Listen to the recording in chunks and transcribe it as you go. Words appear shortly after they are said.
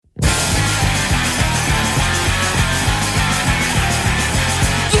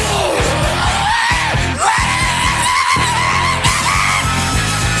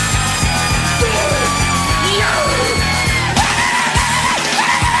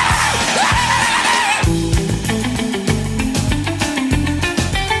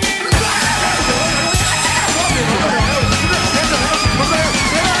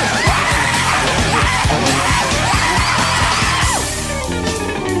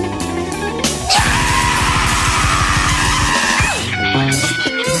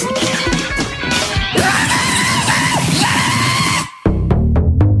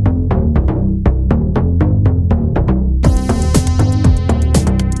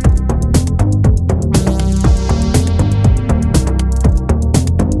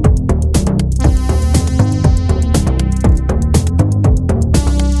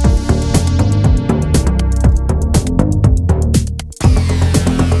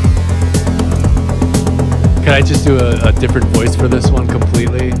Can I just do a different voice for this one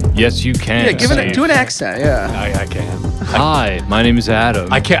completely? Yes, you can. Yeah, do an accent. Yeah. I can. Hi, my name is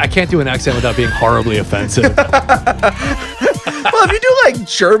Adam. I can't do an accent without being horribly offensive. Well, if you do like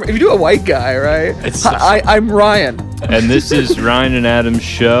German, if you do a white guy, right? I'm Ryan. And this is Ryan and Adam's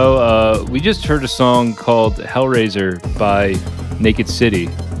show. We just heard a song called Hellraiser by Naked City.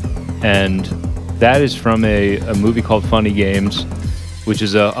 And that is from a movie called Funny Games, which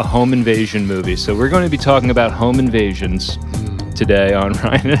is a home invasion movie. So we're going to be talking about home invasions today on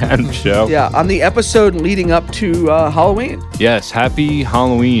Ryan and Adam's show. Yeah, on the episode leading up to Halloween. Yes, happy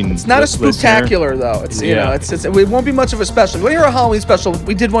Halloween. It's not a spectacular though. It's you know, it's it won't be much of a special. You want to hear a Halloween special?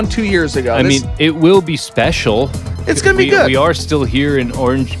 We did one 2 years ago. I mean, it will be special. It's gonna be good. We are still here in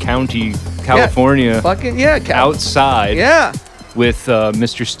Orange County, California. Outside. Yeah. With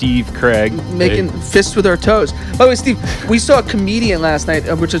Mr. Steve Craig. Making fists with our toes. By the way, Steve, we saw a comedian last night,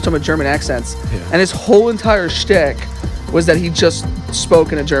 which is talking about German accents, and his whole entire shtick was that he just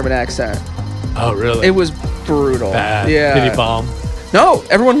spoke in a German accent. Oh, really? It was brutal. Bad. Yeah. Did he bomb? No,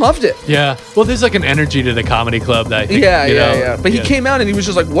 everyone loved it. Yeah. Well, there's like an energy to the comedy club that I think, yeah. But he came out and he was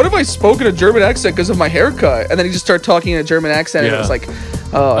just like, what if I spoke in a German accent because of my haircut? And then he just started talking in a German accent and it was like,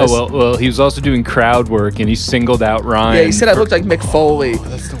 well, he was also doing crowd work and he singled out Ryan. Yeah, he said I looked like Mick Foley. Oh,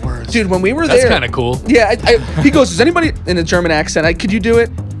 that's the worst. Dude, when we were that's there. That's kind of cool. Yeah, he goes, is anybody in a German accent? Could you do it?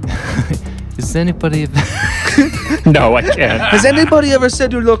 Is anybody... No, I can't. Has anybody ever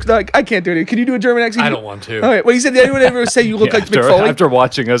said you look like... I can't do it. Can you do a German accent? I don't want to. All right. Well, he said, did anyone ever say you look like Mick Foley? After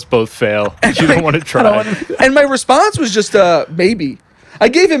watching us both fail, you don't want to try. And my response was just, maybe. I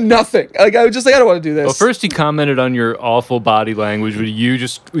gave him nothing. Like I was just like, I don't want to do this. Well, first he commented on your awful body language with you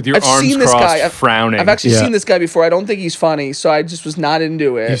just with your arms crossed, frowning. I've actually seen this guy before. I don't think he's funny, so I just was not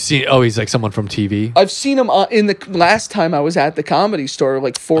into it. You've seen? Oh, he's like someone from TV. I've seen him in the last time I was at the Comedy Store,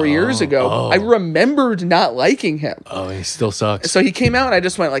 like 4 years ago. I remembered not liking him. Oh, he still sucks. So he came out, and I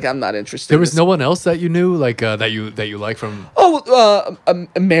just went like, I'm not interested. There was no one else that you knew, like that you like from. Oh,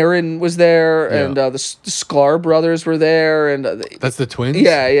 Marin was there, and the Sklar brothers were there, and that's the twins.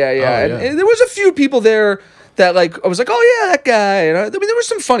 Yeah. And there was a few people there that like I was like, oh yeah, that guy. And I mean, there were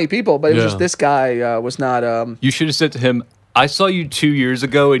some funny people, but it was just this guy was not. You should have said to him, "I saw you 2 years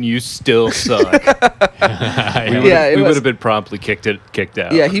ago, and you still suck." we would have been promptly kicked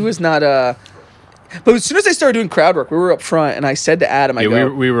out. Yeah, he was not. But as soon as I started doing crowd work, we were up front, and I said to Adam,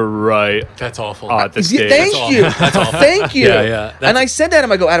 we were right. That's awful. At the stage. Thank you. That's awful. Thank you. Yeah. And I said to Adam,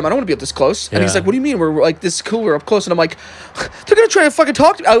 I go, Adam, I don't want to be up this close. And he's like, what do you mean? We're like this cool. We're up close. And I'm like, they're gonna try to fucking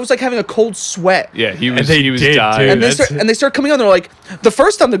talk to me. I was like having a cold sweat. Yeah, he was dying. And they start coming on. They're like, the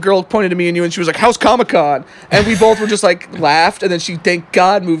first time the girl pointed to me and you, and she was like, "How's Comic-Con?" And we both were just like laughed. And then she, thank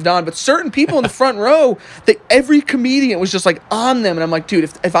God, moved on. But certain people in the front row, every comedian was just like on them. And I'm like, dude,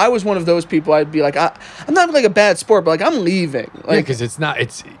 if I was one of those people, I'd be like, I'm not like a bad sport, but like I'm leaving. Like, because it's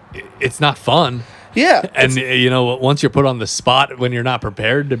not fun. Yeah. And you know, once you're put on the spot when you're not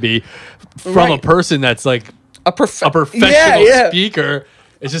prepared to be from a person that's like a professional speaker,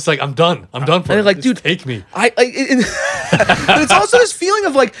 it's just like I'm done for it. Like, dude, take me. But it's also this feeling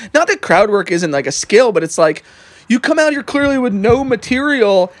of like, not that crowd work isn't like a skill, but it's like you come out here clearly with no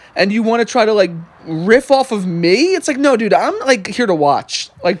material and you want to try to like riff off of me. It's like, no, dude, I'm like here to watch.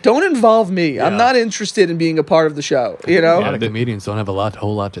 Like, don't involve me. I'm not interested in being a part of the show. You know, a lot of comedians don't have a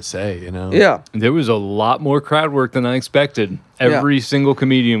whole lot to say. You know, there was a lot more crowd work than I expected. Every single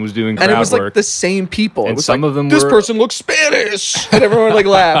comedian was doing crowd work, and it was like the same people. And it was some like, of them this person looks Spanish, and everyone like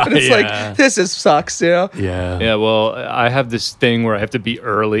laughed. And it's like, this sucks. You know? Yeah. Well, I have this thing where I have to be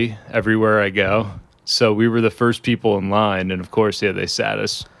early everywhere I go. So we were the first people in line, and of course, they sat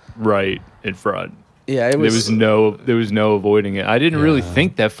us right in front. Yeah, there was no avoiding it. I didn't really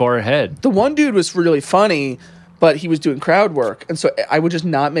think that far ahead. The one dude was really funny, but he was doing crowd work, and so I would just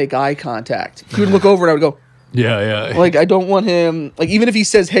not make eye contact. He would look over, and I would go, yeah. Like, I don't want him, like, even if he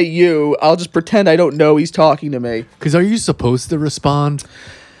says, "Hey, you," I'll just pretend I don't know he's talking to me. Because are you supposed to respond?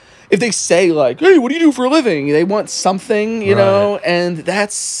 If they say, like, "Hey, what do you do for a living?" They want something, you know, and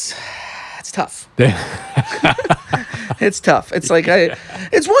that's tough. It's tough. It's like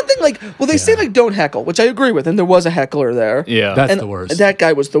it's one thing like, well, they say like don't heckle, which I agree with, and there was a heckler there. Yeah, that's the worst. That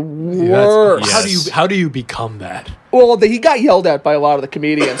guy was the worst. How do you become that? Well, he got yelled at by a lot of the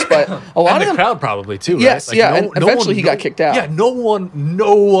comedians, but a lot of the crowd probably too. Yes, right? Like, and eventually he got kicked out. Yeah, no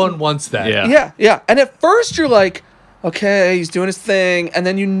one wants that. Yeah. And at first you're like, okay, he's doing his thing, and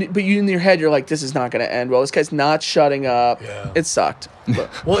then you in your head you're like, this is not going to end well. This guy's not shutting up. Yeah. It sucked.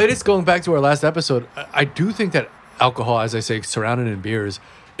 Well, it is going back to our last episode. I do think that alcohol, as I say, surrounded in beers,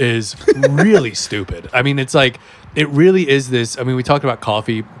 is really stupid. I mean, it's like, it really is this. I mean, we talked about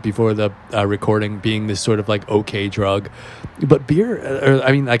coffee before the recording being this sort of like okay drug, but beer, or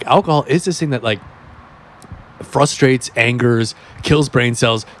I mean, like alcohol is this thing that like frustrates, angers, kills brain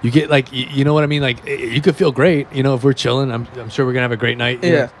cells. You get like, you know what I mean? Like you could feel great, you know, if we're chilling. I'm sure we're gonna have a great night.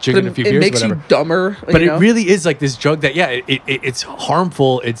 You know, drinking a few beers. It makes you dumber. But it really is like this drug that, it's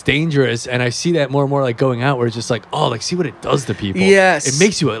harmful, it's dangerous, and I see that more and more like going out where it's just like, oh, like see what it does to people. Yes, it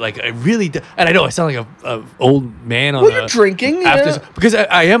makes you like it really. And I know I sound like a old man on. Well, you're drinking after because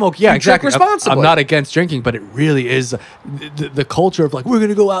I am okay. Yeah, exactly. Responsibly. I'm not against drinking, but it really is the culture of like we're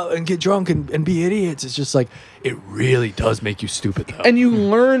gonna go out and get drunk and be idiots. It's just like it really does make you stupid though. And you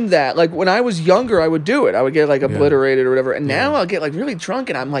learn that. Like when I was younger, I would do it. I would get like obliterated or whatever. And now I'll get like really drunk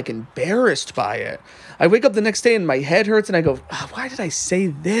and I'm like embarrassed by it. I wake up the next day and my head hurts and I go, why did I say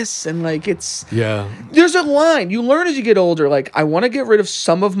this? And like there's a line. You learn as you get older. Like I want to get rid of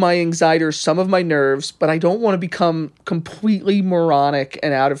some of my anxiety or some of my nerves, but I don't want to become completely moronic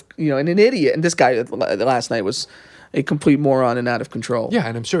and out of, and an idiot. And this guy last night was a complete moron and out of control. Yeah,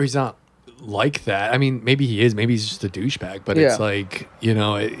 and I'm sure he's not like that. I mean, maybe he is. Maybe he's just a douchebag. But it's like,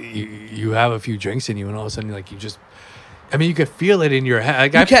 you have a few drinks in you, and all of a sudden, like you just. I mean, you could feel it in your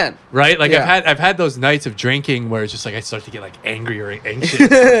head. Like, you can, right? Like I've had those nights of drinking where it's just like I start to get like angry or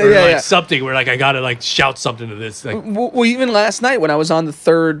anxious or something where like I gotta like shout something to this. Like, well, even last night when I was on the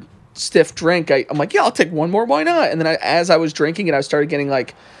third stiff drink, I'm like, I'll take one more. Why not? And then as I was drinking it, I started getting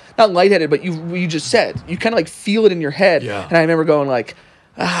like, not lightheaded, but you just said you kind of like feel it in your head. Yeah. And I remember going like,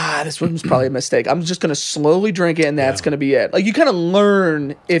 this one was probably a mistake. I'm just gonna slowly drink it, and that's gonna be it. Like you kind of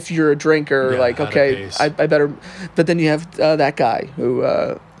learn if you're a drinker. Like, okay, I better. But then you have that guy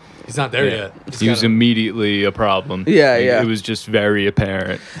who. He's not there yet. He was immediately a problem. Yeah. It was just very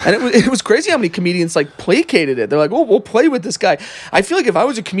apparent. And it was crazy how many comedians like placated it. They're like, "Oh, we'll play with this guy." I feel like if I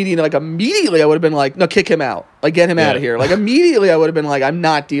was a comedian, like immediately I would have been like, "No, kick him out. Like get him out of here." Like immediately I would have been like, "I'm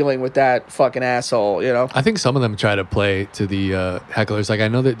not dealing with that fucking asshole." You know. I think some of them try to play to the hecklers. Like I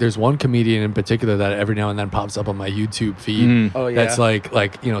know that there's one comedian in particular that every now and then pops up on my YouTube feed. Oh yeah. That's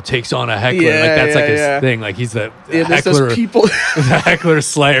like takes on a heckler. Yeah, like that's his thing. Like he's the heckler. Those people. The heckler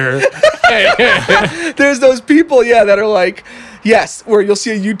slayer. There's those people, that are like, yes, where you'll see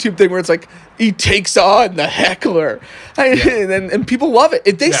a YouTube thing where it's like he takes on the heckler, and people love it.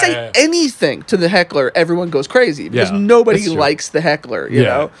 If they say anything to the heckler, everyone goes crazy because nobody likes the heckler. You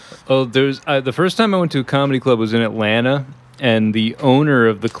know. Oh, there's the first time I went to a comedy club was in Atlanta, and the owner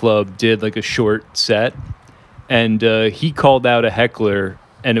of the club did like a short set, and he called out a heckler,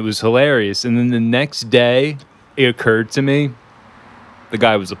 and it was hilarious. And then the next day, it occurred to me. The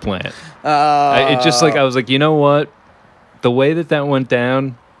guy was a plant. It just like I was like, you know what? The way that went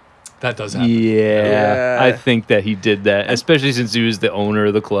down, that does happen. Yeah, I think that he did that, especially since he was the owner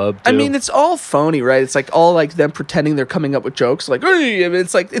of the club. Too. I mean, it's all phony, right? It's like all like them pretending they're coming up with jokes. Like,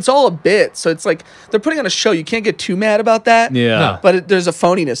 it's like it's all a bit. So it's like they're putting on a show. You can't get too mad about that. Yeah, no. But there's a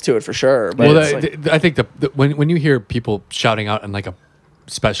phoniness to it for sure. But I think when you hear people shouting out in like a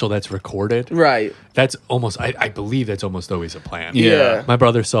special that's recorded, right? That's almost I believe that's almost always a plan. Yeah. My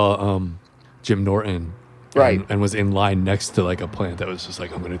brother saw Jim Norton, right, and was in line next to like a plant that was just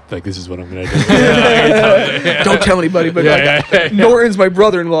like, I'm gonna like this is what I'm gonna do. Don't tell anybody, but Norton's my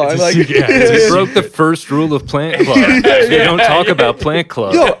brother-in-law. He broke the first rule of Plant Club. You don't talk about Plant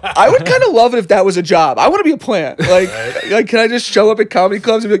Club. Yo, I would kind of love it if that was a job. I want to be a plant. Like, can I just show up at comedy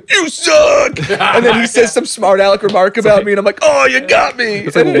clubs and be like, "You suck," and then he says some smart aleck remark about me, and I'm like, "Oh, you got me."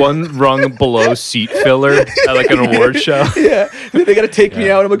 It's like one rung below seat filler at like an award show. Yeah, and then they got to take me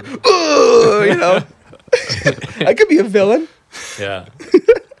out. I'm like, "Oh," I could be a villain. Yeah.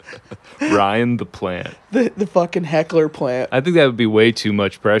 Ryan the plant. The fucking heckler plant. I think that would be way too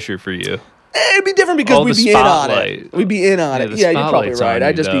much pressure for you. It'd be different because we'd be in on it. We'd be in on it. Yeah, you're probably right.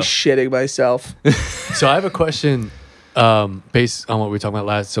 I'd just be shitting myself. So I have a question based on what we were talking about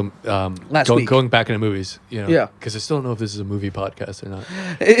last week. Going back into movies, because I still don't know if this is a movie podcast or not.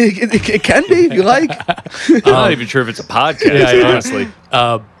 It can be if you like. I'm not even sure if it's a podcast, honestly.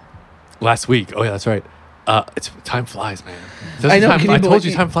 Last week. Oh yeah, that's right. Time flies, man. I know. I told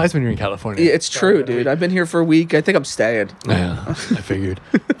you time flies when you're in California. Yeah, it's true, dude. I've been here for a week. I think I'm staying. Yeah, I figured.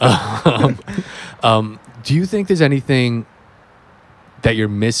 Do you think there's anything that you're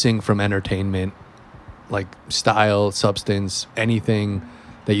missing from entertainment, like style, substance, anything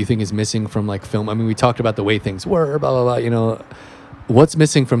that you think is missing from like film? I mean, we talked about the way things were, blah blah blah. What's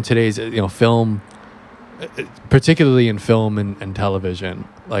missing from today's film, particularly in film and television,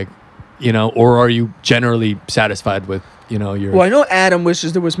 like. Or are you generally satisfied with, your... Well, I know Adam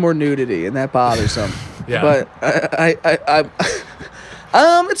wishes there was more nudity, and that bothers him. Yeah. But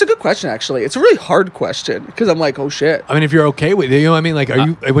It's a good question, actually. It's a really hard question because I'm like, oh shit. I mean, if you're okay with it, you know what I mean? Like, are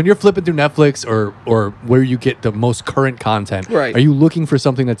you when you're flipping through Netflix or where you get the most current content? Right. Are you looking for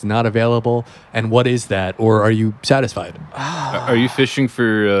something that's not available, and what is that, or are you satisfied? Are you fishing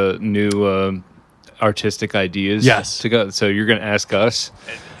for new artistic ideas? Yes. To go. So you're going to ask us.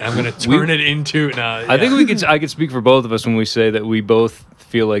 I'm gonna turn it into. No, I think I could speak for both of us when we say that we both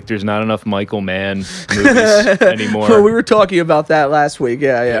feel like there's not enough Michael Mann movies anymore. Well, we were talking about that last week.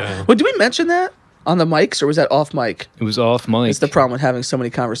 Yeah. Yeah. Well, did we mention that on the mics, or was that off mic? It was off mic. It's the problem with having so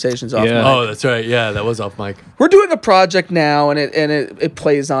many conversations off Yeah. mic. Oh, that's right. Yeah, that was off mic. We're doing a project now, and it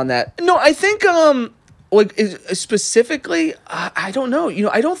plays on that. No, I think like specifically, I don't know. You know,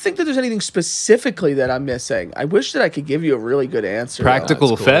 I don't think that there's anything specifically that I'm missing. I wish that I could give you a really good answer. Practical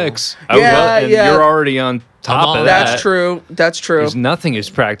That's cool. effects. Yeah, and yeah. you're already on top on of that. that. That's true. That's true. There's nothing is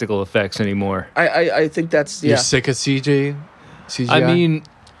practical effects anymore. I think that's You're yeah. sick of CGI. I mean,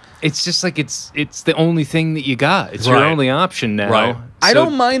 it's just like it's the only thing that you got. It's your Right. only option now. Right. I So-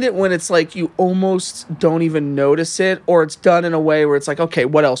 don't mind it when it's like you almost don't even notice it, or it's done in a way where it's like, okay,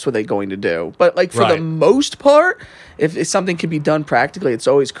 what else were they going to do? But like for the Right. most part, if something can be done practically, it's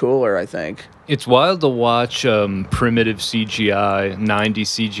always cooler, I think. It's wild to watch primitive CGI, 90s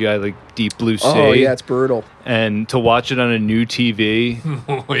CGI, like Deep Blue Sea. Oh yeah, it's brutal. And to watch it on a new TV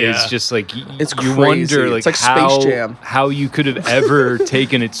Yeah. is just like It's you crazy. wonder like, It's like how Space Jam. how you could have ever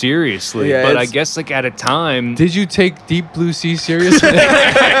taken it seriously. Yeah, but I it's- guess like at a time, Did you take Deep Blue Sea seriously?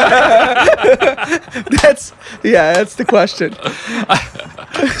 That's the question.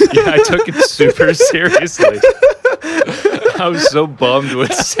 yeah, I took it super seriously. I was so bummed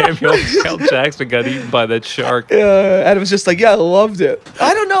when Samuel L. Jackson got eaten by that shark. And it was just like, yeah, I loved it.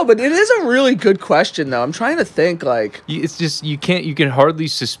 I don't know, but it is a really good question, though. I'm trying to think, like, It's just you can hardly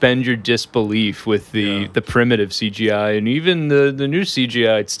suspend your disbelief with the primitive CGI, and even the new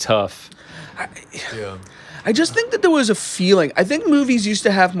CGI. It's tough. Yeah. I just think that there was a feeling. I think movies used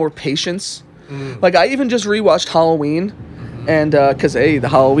to have more patience. Like, I even just rewatched Halloween, and because the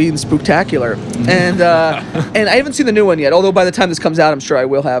Halloween spooktacular, and I haven't seen the new one yet. Although by the time this comes out, I'm sure I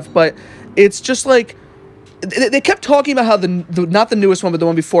will have. But it's just like they kept talking about how the not the newest one, but the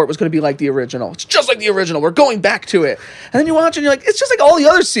one before it was going to be like the original. It's just like the original. We're going back to it, and then you watch it, and you're like, it's just like all the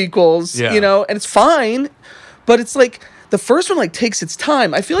other sequels, Yeah. you know, and it's fine, but it's like. The first one like takes its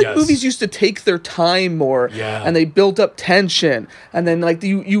time. I feel like Yes. movies used to take their time more, Yeah. and they built up tension, and then like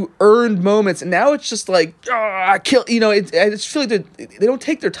you earned moments, and now it's just like kill. You know, I just feel like they don't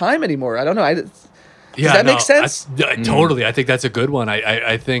take their time anymore. I don't know. Does that make sense? Totally. I think that's a good one.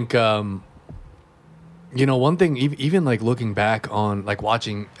 I think, you know, one thing, even like looking back on like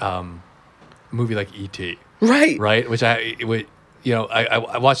watching a movie like E.T., right? Which you know,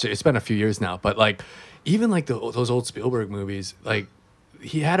 I watched it. It's been a few years now, but like, even like those old Spielberg movies, like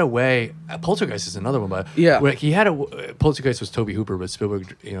he had a way. Poltergeist is another one, but Yeah. where he had Poltergeist was Tobe Hooper, but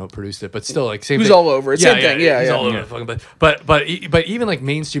Spielberg, you know, produced it. But still, like same. He was thing. all over it. Same thing. Yeah, he's yeah. all over the fucking. But even like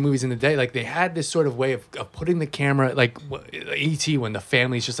mainstream movies in the day, like they had this sort of way of putting the camera, like E.T. when the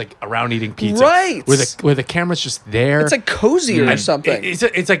family's just like around eating pizza, Right. Where the camera's just there. It's like cozier or And something.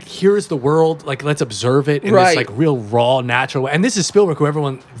 It's like here's the world, like let's observe it in Right. this like real raw, natural way. And this is Spielberg, who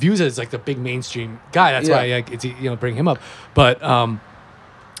everyone views as like the big mainstream guy. That's Yeah. why like it's bring him up. But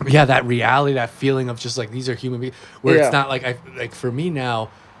yeah, that reality, that feeling of just like these are human beings, where Yeah. it's not like for me now,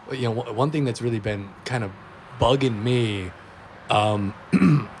 you know, one thing that's really been kind of bugging me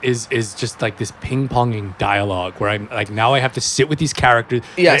is just like this ping-ponging dialogue where I'm like, now I have to sit with these characters.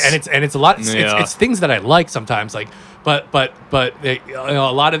 Yes. and it's a lot. Yeah. It's things that I like sometimes, like. But you know,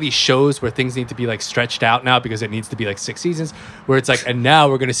 a lot of these shows where things need to be like stretched out now because it needs to be like 6 seasons, where it's like, and now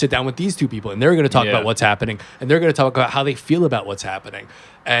we're going to sit down with these two people and they're going to talk Yeah. about what's happening and they're going to talk about how they feel about what's happening,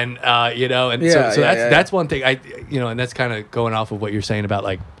 and you know, and Yeah, so yeah, that's one thing and that's kind of going off of what you're saying about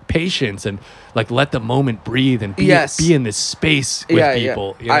like patience and like let the moment breathe and be in this space with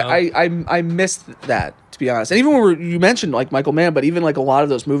people. You know? I missed that, to be honest. And even when you mentioned like Michael Mann, but even like a lot of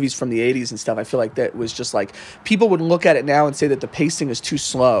those movies from the 80s and stuff, I feel like that was just like people would look at it now and say that the pacing is too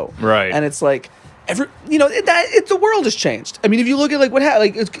slow. Right. And it's like the world has changed. I mean, if you look at like what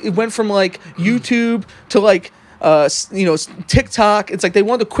happened, like it went from like YouTube to like TikTok. It's like they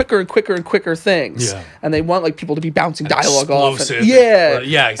want the quicker and quicker and quicker things, Yeah. and they want like people to be bouncing dialogue off. And, explosive. yeah,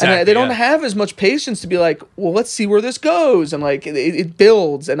 Yeah, And exactly, they don't yeah. have as much patience to be like, well, let's see where this goes, and like it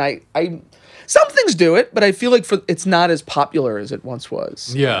builds. And I some things do it, but I feel like it's not as popular as it once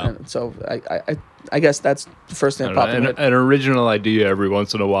was. Yeah. And so I guess that's the first thing that popped in my head. An original idea every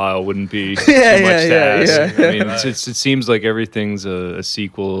once in a while wouldn't be too much yeah, to ask. yeah. I mean, it seems like everything's a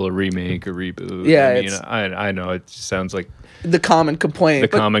sequel, a remake, a reboot. Yeah, I mean, it's- I know it just sounds like the common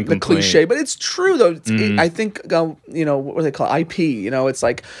complaint, the cliche. But it's true though. I think what do they call it? IP? It's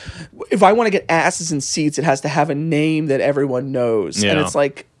like if I want to get asses in seats, it has to have a name that everyone knows, and it's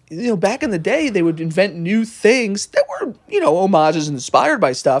like. Back in the day, they would invent new things that were, homages and inspired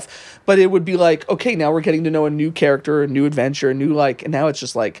by stuff. But it would be like, okay, now we're getting to know a new character, a new adventure, and now it's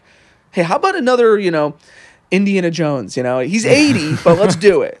just like, hey, how about another, Indiana Jones? He's 80, but let's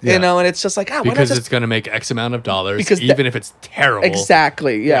do it. And it's just like, because it's going to make X amount of dollars, even if it's terrible.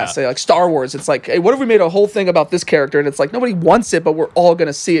 Exactly. Yeah. So like Star Wars, it's like, hey, what if we made a whole thing about this character? And it's like nobody wants it, but we're all going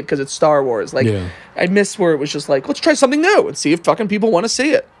to see it because it's Star Wars. Like, I miss where it was just like, let's try something new and see if fucking people want to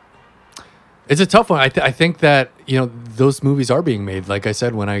see it. It's a tough one. I think that, those movies are being made. Like I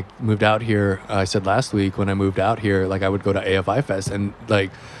said, when I moved out here, I said last week, when I moved out here, like I would go to AFI Fest and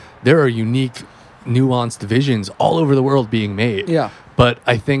like there are unique, nuanced visions all over the world being made. Yeah. But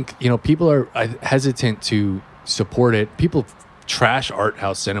I think, people are hesitant to support it. People trash art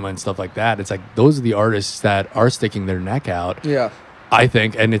house cinema and stuff like that. It's like, those are the artists that are sticking their neck out. Yeah. I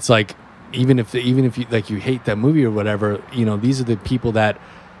think. And it's like, even if you like, you hate that movie or whatever, these are the people that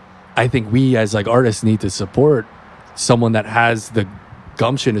I think we as like artists need to support someone that has the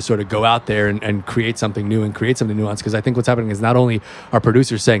gumption to sort of go out there and create something new and create something nuanced. Because I think what's happening is not only are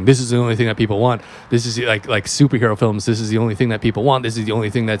producers saying this is the only thing that people want, this is like superhero films, this is the only thing that people want, this is the only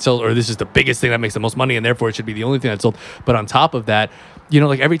thing that sells, or this is the biggest thing that makes the most money and therefore it should be the only thing that's sold. But on top of that,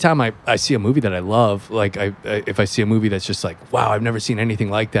 like every time I see a movie that I love, like if I see a movie that's just like, wow, I've never seen anything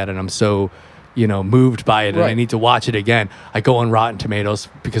like that and I'm so moved by it, and I need to watch it again. I go on Rotten Tomatoes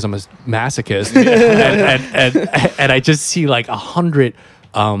because I'm a masochist, and I just see like 100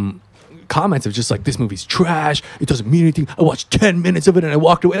 comments of just like, this movie's trash. It doesn't mean anything. I watched 10 minutes of it and I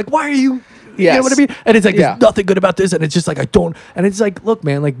walked away. Like, why are you? You know what I mean? And it's like, there's nothing good about this. And it's just like, I don't. And it's like, look,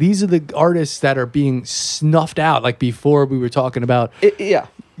 man, like these are the artists that are being snuffed out. Like before we were talking about. If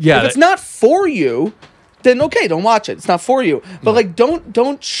it's not for you, then okay, don't watch it. It's not for you. But like,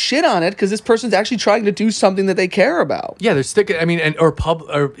 don't shit on it because this person's actually trying to do something that they care about. Yeah, they're sticking. I mean, or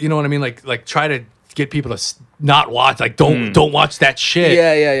you know what I mean? Like try to get people to not watch. Like, don't watch that shit.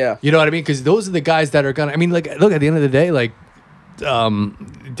 Yeah. You know what I mean? Because those are the guys that are gonna. I mean, like, look, at the end of the day, like,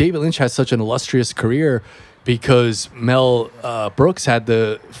 David Lynch has such an illustrious career because Mel Brooks had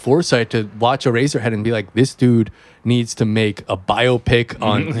the foresight to watch Eraserhead and be like, this dude needs to make a biopic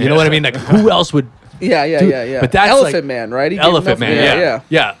on. You know what I mean? Like, who else would? Yeah. But that's Elephant Man, right? Elephant Man,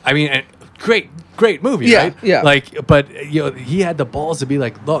 yeah. I mean, great movie, right? Yeah. Like, but he had the balls to be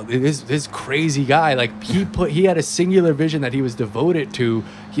like, look, this crazy guy. Like, he had a singular vision that he was devoted to.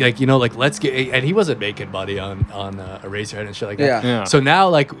 He, like, let's get, and he wasn't making money on Eraserhead and shit like that. Yeah. So now,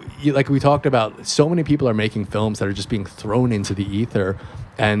 like we talked about, so many people are making films that are just being thrown into the ether.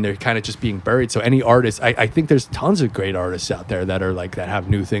 And they're kind of just being buried. So any artist, I think there's tons of great artists out there that are like, that have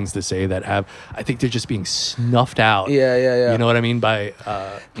new things to say, I think they're just being snuffed out. Yeah. You know what I mean? By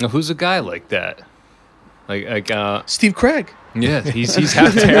Now, who's a guy like that? Like Steve Craig. Yeah, he's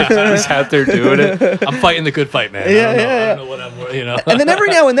out there. He's out there doing it. I'm fighting the good fight, man. I don't know what I'm. And then every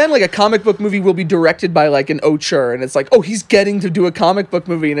now and then, like a comic book movie will be directed by like an auteur, and it's like, oh, he's getting to do a comic book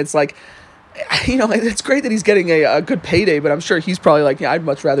movie, and it's like, it's great that he's getting a good payday, but I'm sure he's probably like, I'd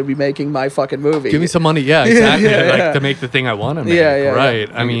much rather be making my fucking movie. Give me some money, yeah, exactly. Like to make the thing I want to make. Right.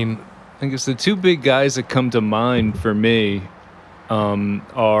 I mean, I guess the two big guys that come to mind for me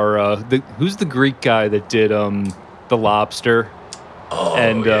are who's the Greek guy that did The Lobster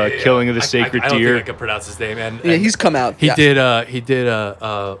and Killing of the Sacred Deer. I don't think I can pronounce his name. And he's come out. He did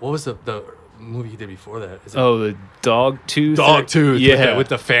what was the movie he did before that? The Dogtooth. Dogtooth, with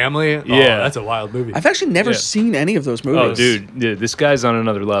the family. That's a wild movie. I've actually never seen any of those movies. Oh, dude, this guy's on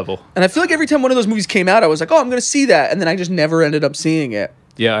another level. And I feel like every time one of those movies came out, I was like, oh, I'm going to see that, and then I just never ended up seeing it.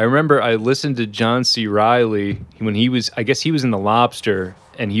 Yeah, I remember I listened to John C. Reilly when he was in The Lobster,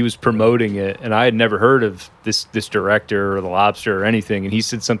 and he was promoting it, and I had never heard of this director or The Lobster or anything, and he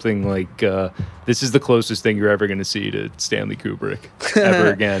said something like, this is the closest thing you're ever going to see to Stanley Kubrick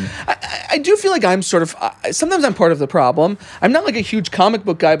ever again. I do feel like I'm sort of, sometimes I'm part of the problem. I'm not like a huge comic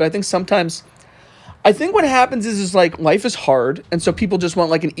book guy, but I think sometimes, what happens is like life is hard, and so people just want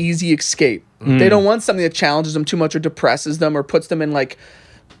like an easy escape. They don't want something that challenges them too much or depresses them or puts them in like,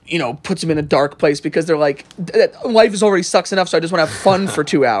 puts them in a dark place because they're like, life is already sucks enough, so I just want to have fun for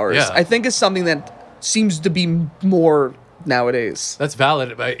 2 hours. I think it's something that seems to be more nowadays. That's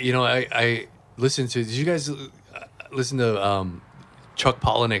valid. I listened to, did you guys listen to Chuck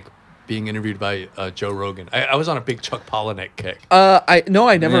Palahniuk being interviewed by Joe Rogan. I was on a big Chuck Palahniuk kick. I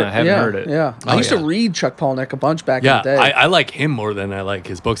never. Yeah, I haven't heard it. Yeah, I used to read Chuck Palahniuk a bunch back in Yeah, the day. I like him more than I like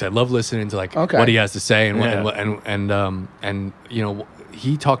his books. I love listening to like Okay. what he has to say and Yeah. and you know,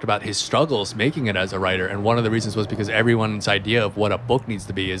 he talked about his struggles making it as a writer, and one of the reasons was because everyone's idea of what a book needs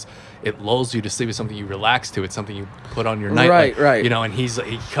to be is it lulls you to sleep. It's something you relax to. It's something you put on your night. Right. You know, and he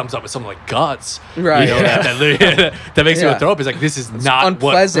comes up with something like Guts. Right. You know, that makes you throw up. It's like this is not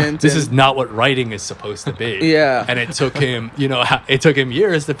unpleasant this is not what writing is supposed to be. Yeah. And it took him, it took him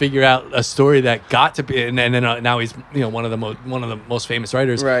years to figure out a story that got to be, and then now he's one of the most famous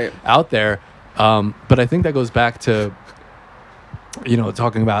writers out there. But I think that goes back to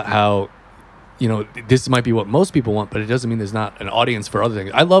talking about how this might be what most people want, but it doesn't mean there's not an audience for other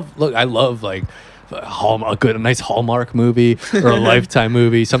things. I love like a nice Hallmark movie or a Lifetime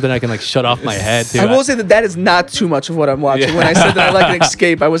movie, something I can like shut off my head to. I will say that is not too much of what I'm watching. Yeah. When I said that I like an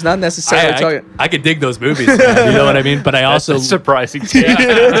escape, I was not necessarily talking. I could dig those movies, man, you know what I mean? But I also That's surprising. That's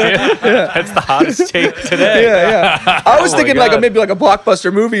the hottest take today. Yeah. I was thinking like God. maybe like a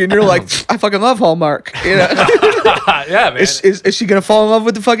blockbuster movie, and you're like, I fucking love Hallmark. yeah, man. Is she gonna fall in love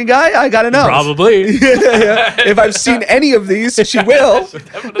with the fucking guy? I gotta know. Probably. If I've seen any of these, she will.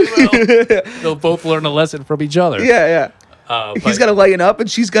 Definitely will. They'll both learn a lesson from each other. Yeah. He's But- got to lighten up, and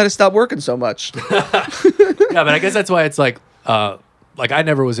she's got to stop working so much. Yeah, but I guess that's why it's like I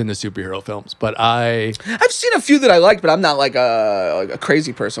never was into superhero films, but I've seen a few that I liked, but I'm not like a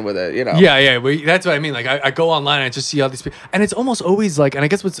crazy person with it. Yeah, but that's what I mean. Like I go online and I just see all these people, and it's almost always like, and I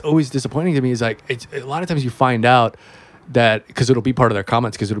guess what's always disappointing to me is like it's a lot of times you find out that because it'll be part of their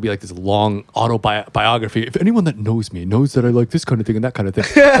comments, because it'll be like this long autobiography. If anyone that knows me knows that I like this kind of thing and that kind of thing,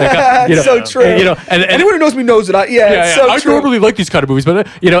 like, It's so true. And Anyone who knows me knows that it's so I true. normally like these kind of movies, but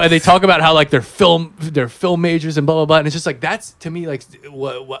and they talk about how like they're film majors and blah blah blah, and it's just like that's to me like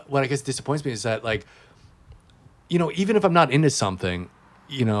what I guess disappoints me is that like even if I'm not into something,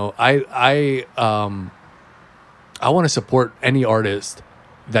 I want to support any artist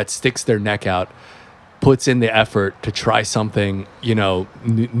that sticks their neck out, puts in the effort to try something,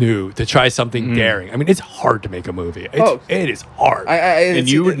 new, to try something daring. I mean, it's hard to make a movie. It is hard. And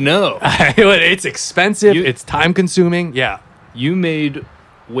you would know. It's expensive. It's time consuming. Yeah. You made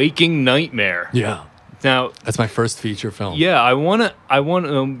Waking Nightmare. Yeah. Now, That's my first feature film. yeah, I want to.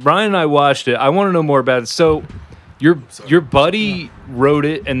 Brian and I watched it. I want to know more about it. So, your buddy wrote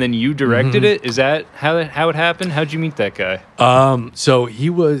it and then you directed it. Is that how it happened? How'd you meet that guy? So it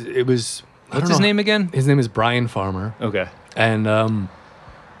was. What's his name again? His name is Brian Farmer. Okay. And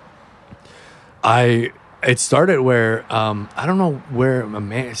it started where I don't know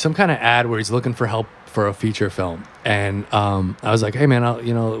where some kind of ad where he's looking for help for a feature film, and I was like, hey man,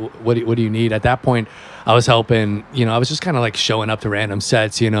 what do you need? At that point, I was helping. I was just kind of like showing up to random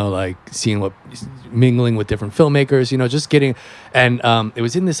sets, like seeing mingling with different filmmakers, just getting. And it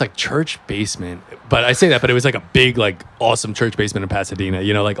was in this like church basement, but I say that, but it was like a big like awesome church basement in Pasadena,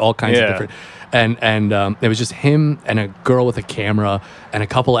 like all kinds of different. And it was just him and a girl with a camera and a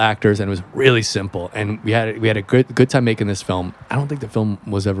couple actors, and it was really simple. And we had a good time making this film. I don't think the film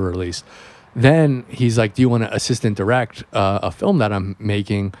was ever released. Then he's like, do you want to assistant direct a film that I'm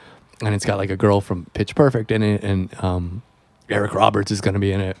making? And it's got like a girl from Pitch Perfect in it, and Eric Roberts is going to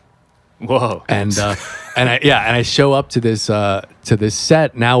be in it. Whoa. And I show up to this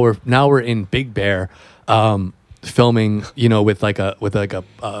set. Now we're in Big Bear, filming, with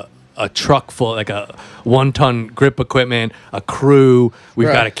a truck full, like a 1-ton grip equipment, a crew. We've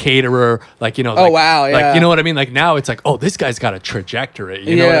got a caterer, Oh, wow, yeah. Like, you know what I mean? Like now it's like, oh, this guy's got a trajectory.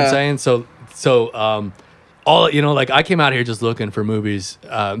 You know what I'm saying? So all, like I came out here just looking for movies,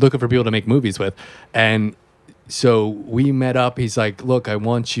 looking for people to make movies with. And so we met up. He's like, look, I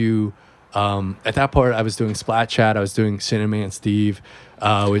want you, at that part I was doing Splat Chat. I was doing Cinema and Steve.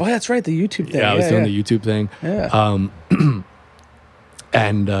 That's right. The YouTube thing. Yeah, I was doing the YouTube thing. Yeah.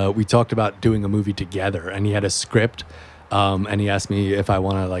 And we talked about doing a movie together, and he had a script, and he asked me if I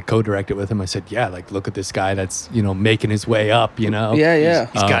want to like co-direct it with him. I said, yeah, like look at this guy that's making his way up, Yeah.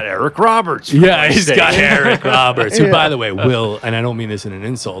 He's got Eric Roberts. Yeah, he's got Eric Roberts, who by the way will, and I don't mean this in an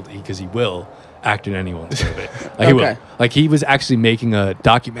insult, because he will act in anyone's movie. Like he will. Like he was actually making a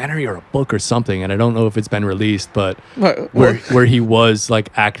documentary or a book or something, and I don't know if it's been released, but where he was like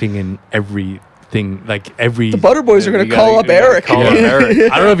acting in everything, like every. The Butter Boys are going to call up Eric. I don't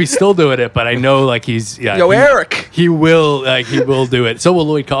know if he's still doing it, but I know like he's Eric. He will do it. So will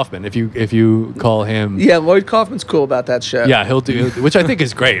Lloyd Kaufman if you call him. Yeah, Lloyd Kaufman's cool about that shit. Yeah, he'll do, which I think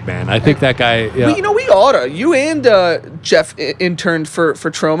is great, man. I think that guy. Yeah. We oughta. You and Jeff interned for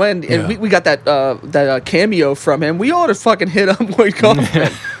Troma, and we got that cameo from him. We oughta fucking hit up Lloyd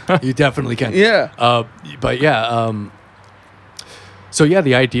Kaufman. You definitely can. Yeah. But yeah. So yeah,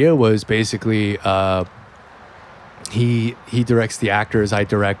 the idea was basically he directs the actors, I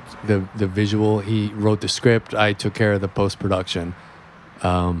direct the visual. He wrote the script, I took care of the post production.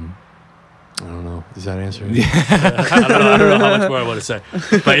 I don't know. Does that answer it? I don't know how much more I want to say.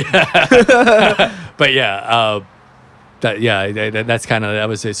 But yeah, that's kind of, that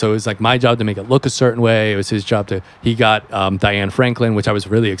was it. So it was like my job to make it look a certain way. It was his job to, he got Diane Franklin, which I was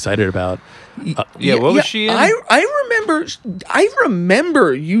really excited about. What was she in? I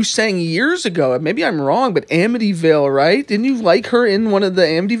remember you saying years ago, maybe I'm wrong, but Amityville, right? Didn't you like her in one of the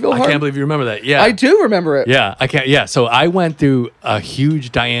Amityville? I can't believe you remember that. Yeah. I do remember it. Yeah, I can't. Yeah, so I went through a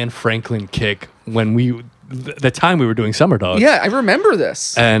huge Diane Franklin kick when the time we were doing Summer Dog. Yeah, I remember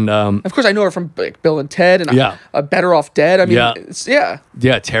this. And of course, I know her from like, Bill and Ted and Better Off Dead. I mean, yeah,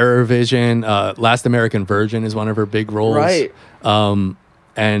 Terror Vision, Last American Virgin is one of her big roles. Right.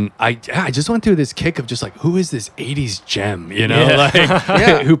 And I just went through this kick of just like, who is this 80s gem, you know, like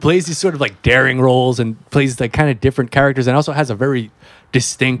who plays these sort of like daring roles and plays like kind of different characters and also has a very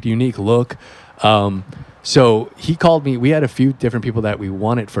distinct, unique look. So he called me. We had a few different people that we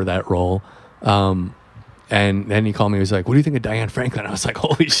wanted for that role. And then he called me. He was like, "What do you think of Diane Franklin?" I was like,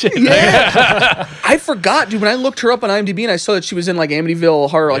 "Holy shit!" Yeah, I forgot, dude. When I looked her up on IMDb and I saw that she was in like Amityville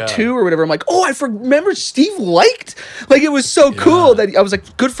Horror 2 or whatever, I'm like, "Oh, I remember Steve liked." Like it was so cool that I was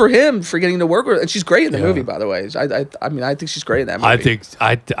like, "Good for him for getting to work with her." And she's great in the movie, by the way. I mean, I think she's great in that movie.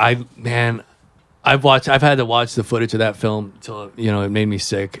 I've had to watch the footage of that film till it made me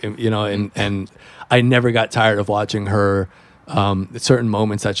sick. And I never got tired of watching her. Certain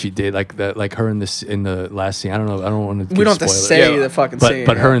moments that she did, like her in the last scene. I don't know. I don't want to. We don't have to say the fucking scene.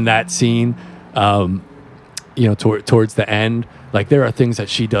 But her in that scene, towards the end, like there are things that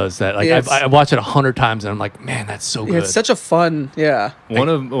she does that like I watch it 100 times and I'm like, man, that's so good. It's such a fun, One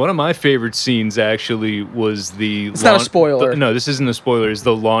of my favorite scenes actually was the. It's not a spoiler. No, this isn't a spoiler. It's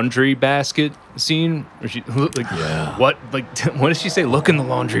the laundry basket scene where she what does she say? Look in the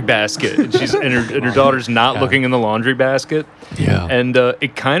laundry basket. And her daughter's not looking in the laundry basket. Yeah, and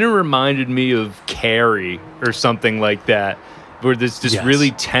it kind of reminded me of Carrie or something like that. Where there's this really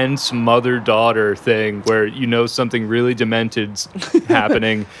tense mother-daughter thing where something really demented's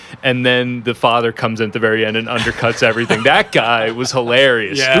happening, and then the father comes in at the very end and undercuts everything. That guy was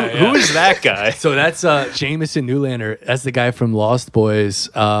hilarious. Who is that guy? So that's Jameson Newlander. That's the guy from Lost Boys.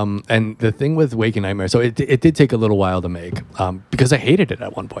 And the thing with Waking Nightmare, so it did take a little while to make because I hated it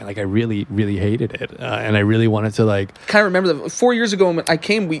at one point. Like I really, really hated it, and I really wanted to like. Kind of remember that 4 years ago when I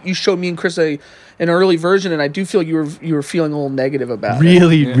came, you showed me and Chris an early version, and I do feel you were feeling a little negative about it.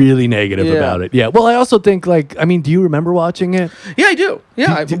 Really negative about it. Yeah. Well, I also think do you remember watching it? Yeah, I do.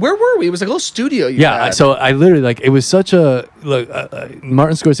 Yeah. Where were we? It was like a little studio. Had. So I literally it was such a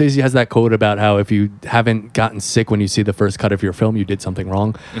Martin Scorsese has that quote about how if you haven't gotten sick when you see the first cut of your film, you did something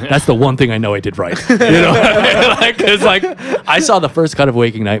wrong. That's the one thing I know I did right. Because I saw the first cut of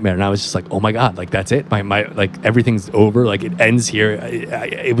Waking Nightmare and I was just like, oh my god, like that's it. My everything's over. Like it ends here.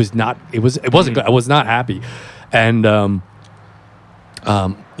 It wasn't good. I was not happy, and Brian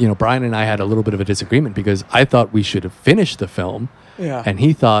and I had a little bit of a disagreement because I thought we should have finished the film, and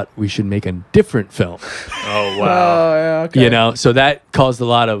he thought we should make a different film. Oh wow! Okay. So that caused a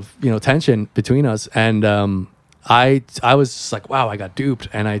lot of tension between us, and I was just like, wow, I got duped,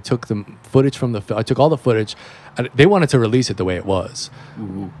 and I took the footage from the film. I took all the footage. They wanted to release it the way it was,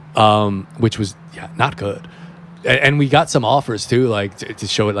 which was not good. And we got some offers too, like to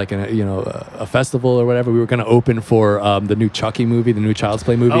show it like in a festival or whatever. We were going to open for the new Chucky movie, the new Child's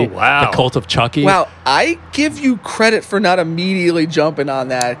Play movie, The Cult of Chucky. Wow, I give you credit for not immediately jumping on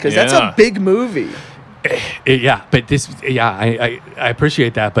that because that's a big movie. But I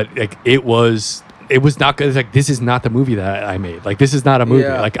appreciate that, but like it was not good. It's like, this is not the movie that I made. Like, this is not a movie.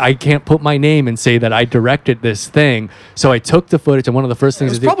 Like, I can't put my name and say that I directed this thing. So I took the footage, and one of the first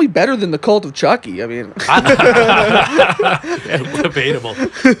things it was probably better than the Cult of Chucky. I mean, debatable.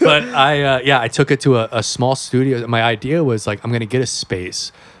 But I took it to a small studio. My idea was like, I'm going to get a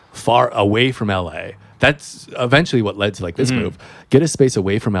space far away from LA. That's eventually what led to like this move. Get a space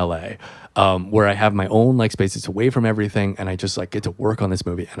away from LA. Where I have my own like space. It's away from everything, and I just like get to work on this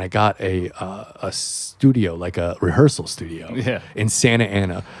movie. And I got a studio, like a rehearsal studio, in Santa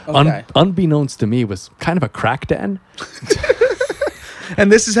Ana. Okay. Unbeknownst to me, was kind of a crack den.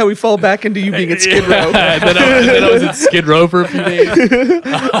 And this is how we fall back into you being at Skid Row. And then I was at Skid Row for a few days.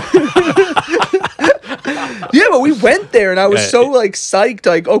 Yeah, but we went there, and I was Yeah. so like psyched.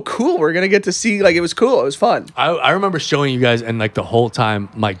 Like, oh, cool, we're gonna get to see. Like, it was cool. It was fun. I remember showing you guys, and like the whole time,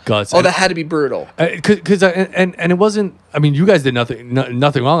 my guts. Oh, that had to be brutal. Because and it wasn't. I mean, you guys did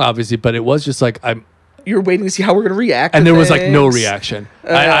nothing wrong, obviously, but it was just like You were waiting to see how we're gonna react. and to there was like no things. reaction.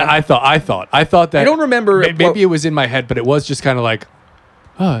 I thought that I don't remember Maybe what- it was in my head, but it was just kind of like,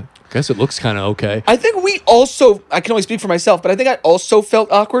 oh, I guess it looks kind of okay. I think we also, I can only speak for myself, but I think I also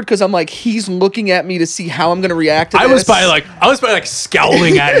felt awkward because I'm like, he's looking at me to see how I'm going to react to this. I was probably like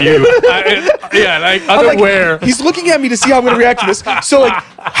scowling at you. Like I'm like, unaware. he's looking at me to see how I'm going to react to this. So like,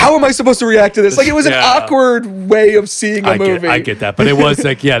 how am I supposed to react to this? Like, it was an Yeah. awkward way of seeing a movie. I get that, but it was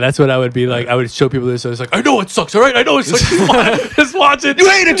like, yeah, that's what I would be like. I would show people this. I was like, I know it sucks, all right? I know it sucks. Just watch it. You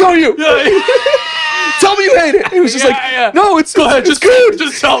hate it, don't you? Yeah. Tell me you hate it. It was just no, it's Go ahead, it's just good.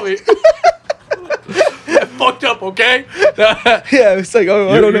 Just tell me. I fucked up, okay? Yeah, it's like, oh,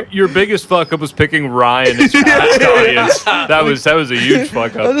 I don't know. Your biggest fuck up was picking Ryan as your past audience. That was a huge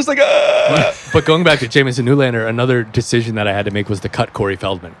fuck I was up. just like, But going back to Jameson Newlander, another decision that I had to make was to cut Corey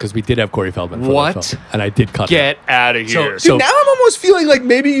Feldman, because we did have Corey Feldman for What? the film, and I did cut him. Get out of here. So- dude, now I'm almost feeling like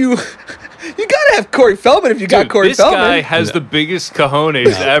maybe you gotta have Corey Feldman if you got Dude, Corey this Feldman. guy has the biggest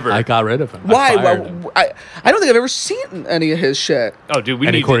cojones ever. I got rid of him. Why? I fired him. Well, I don't think I've ever seen any of his shit Oh, dude, we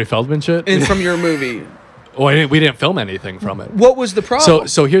Any need Corey Feldman shit? from your movie. Well, we didn't film anything from it. What was the problem?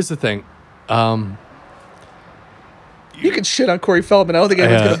 So here's the thing. You can shit on Corey Feldman. I don't think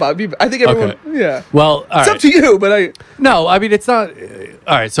anyone's Yeah. gonna bother me. I think everyone. Okay. Yeah. Well, all It's right. up to you, but No, I mean it's not.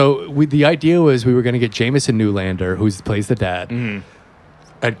 All right, so the idea was we were going to get Jameson Newlander, who plays the dad,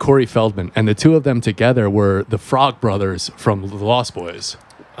 and Corey Feldman, and the two of them together were the Frog Brothers from The Lost Boys.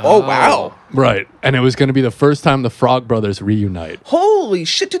 Oh wow. Right, and it was going to be the first time the Frog Brothers reunite, Holy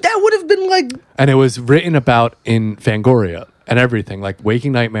shit, dude! That would have been like and it was written about in Fangoria and everything, like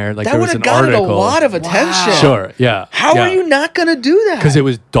Waking Nightmare. Like that there would was have an gotten article. a lot of attention. Sure, yeah. How yeah. are you not gonna do that? Because it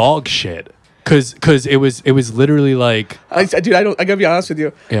was dog shit. Because it was literally like Dude, I gotta be honest with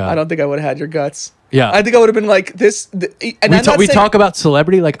you. Yeah. I don't think I would have had your guts. Yeah. I think I would have been like this. And we talk about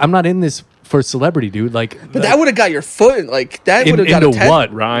celebrity. Like I'm not in this for celebrity, dude. Like but that would have got your foot. Like that would have got into attention.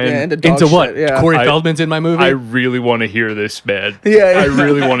 what, Ryan? Yeah, into dog into what? shit, Yeah. Corey Feldman's in my movie. I really want to hear this, man. Yeah. I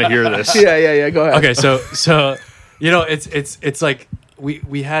really want to hear this. yeah. Go ahead. Okay, so you know it's like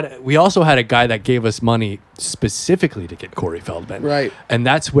we also had a guy that gave us money specifically to get Corey Feldman, Right. And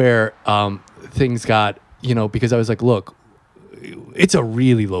that's where things got, because I was like, look, it's a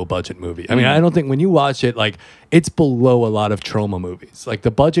really low budget movie. I mean, I don't think when you watch it, like it's below a lot of trauma movies. Like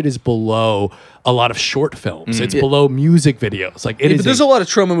the budget is below a lot of short films. It's below music videos. Like But there's a lot of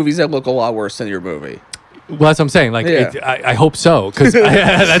trauma movies that look a lot worse than your movie. Well, that's what I'm saying. Like, Yeah. I hope so, because but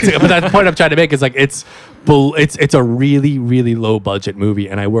that's the point I'm trying to make is like it's a really really low budget movie,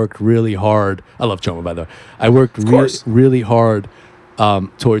 and I worked really hard. I love Choma, by the way. I worked really hard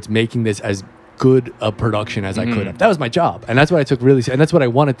towards making this as good a production as I could have. That was my job, and that's what I took really, and that's what I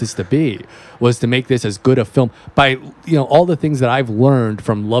wanted this to be, was to make this as good a film by all the things that I've learned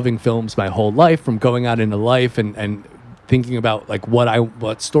from loving films my whole life, from going out into life and thinking about like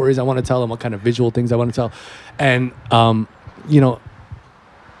what stories I want to tell and what kind of visual things I want to tell. And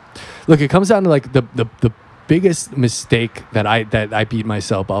look, it comes down to like the biggest mistake that I beat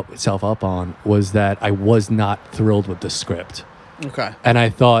myself up on was that I was not thrilled with the script. Okay. And I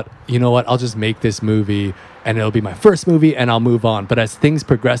thought, you know what, I'll just make this movie and it'll be my first movie and I'll move on. But as things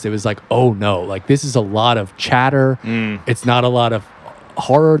progressed, it was like, oh no, like this is a lot of chatter. It's not a lot of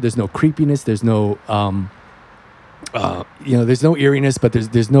horror. There's no creepiness. There's no there's no eeriness, but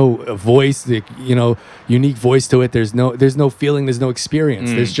there's no voice, unique voice to it. There's no feeling, there's no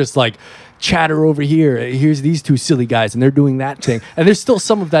experience. There's just like chatter over here. Here's these two silly guys, and they're doing that thing. And there's still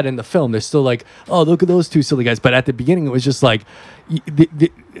some of that in the film. There's still like, oh, look at those two silly guys. But at the beginning, it was just like,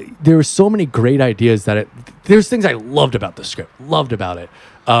 there were so many great ideas there's things I loved about the script, loved about it.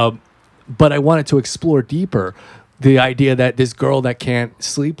 But I wanted to explore deeper the idea that this girl that can't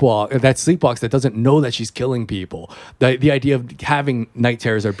sleepwalks, that doesn't know that she's killing people. The idea of having night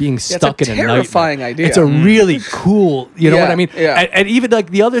terrors or being stuck in a nightmare. Terrifying idea. It's a really cool, you know what I mean? Yeah. And even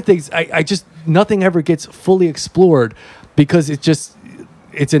like the other things, I just, nothing ever gets fully explored because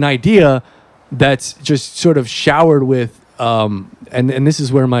it's an idea that's just sort of showered with, and this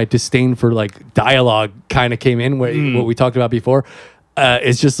is where my disdain for like dialogue kind of came in, what we talked about before.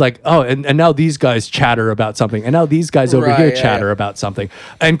 It's just like, oh, and now these guys chatter about something, and now these guys over here chatter about something.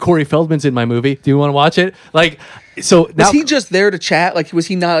 And Corey Feldman's in my movie. Do you want to watch it? Like, so now Was he just there to chat? Like, was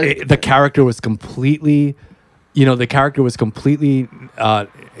he not? the character was completely the character was completely.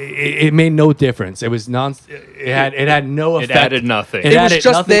 It made no difference. It was It had no effect. It added nothing. It was just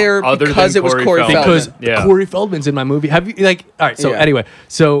nothing there other because than it was Corey Corey Feldman. Feldman. because Corey Feldman's in my movie. Have you all right? So Yeah. anyway,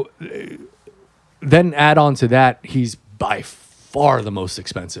 then add on to that, he's by far the most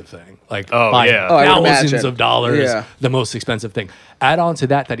expensive thing. Like by I would thousands imagine. of dollars, Yeah. the most expensive thing. Add on to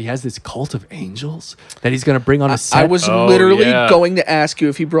that he has this cult of angels that he's going to bring on a set. I was literally going to ask you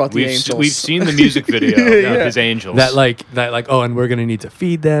if he brought the angels. We've seen the music video of his angels. that like oh, and we're going to need to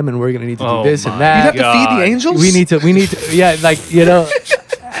feed them, and we're going to need to Oh do this my and that. You'd have to feed God. the angels? We need to, yeah, like,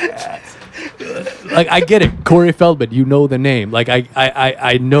 like, I get it. Corey Feldman, you know the name. Like,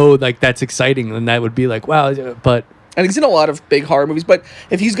 I know, like, that's exciting, and that would be like, wow, but... And he's in a lot of big horror movies, but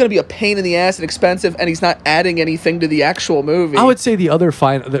if he's going to be a pain in the ass and expensive, and he's not adding anything to the actual movie... I would say the other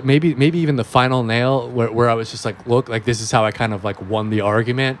final, that maybe even the final nail, where I was just like, look, like, this is how I kind of, like, won the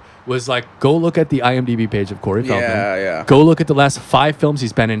argument, was like, go look at the IMDb page of Corey Feldman. Yeah. Go look at the last 5 films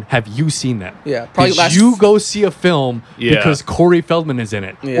he's been in. Have you seen them? Yeah, probably Did last- you go see a film Yeah. because Corey Feldman is in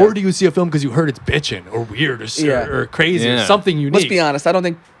it? Yeah. Or do you see a film because you heard it's bitchin' or weird or crazy or Yeah. something unique? Let's be honest, I don't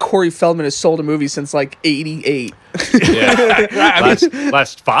think Corey Feldman has sold a movie since, like, 88.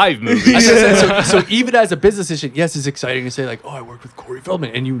 last 5 movies. so even as a business decision, yes, it's exciting to say like, oh, I worked with Corey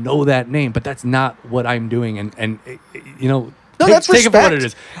Feldman, and you know that name, but that's not what I'm doing, and No, take, that's take it for what respect. it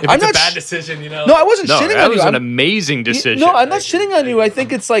is. If I'm it's a not bad sh- decision, No, I wasn't No, shitting that on was you. an amazing decision. No, I'm not shitting on you. I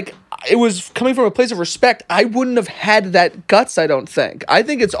think it's like it was coming from a place of respect. I wouldn't have had that guts. I don't think. I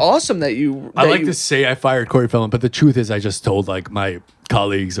think it's awesome that you. I like to say I fired Corey Feldman, but the truth is I just told like my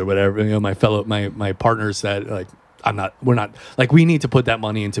colleagues or whatever, my partners that like we're not like, we need to put that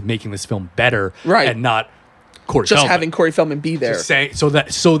money into making this film better, Right. and not Corey just Feldman. having Corey Feldman be there. Just say, so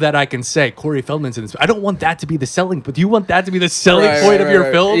that I can say Corey Feldman's in this. I don't want that to be the selling, but do you want that to be the selling Right, point right, of your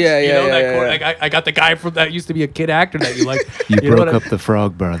right. film? Yeah, yeah, that yeah, Corey, yeah. Like I got the guy from that used to be a kid actor that you like. You know what broke I- up the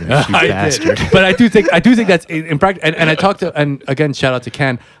Frog Brothers, you I bastard. did. But I do think that's in practice. And I talked to, and again, shout out to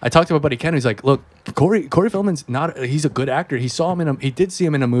Ken. I talked to my buddy Ken, who's like, look, Corey Feldman's he's a good actor. He did see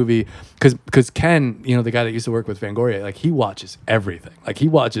him in a movie because Ken, the guy that used to work with Fangoria, like he watches everything. Like he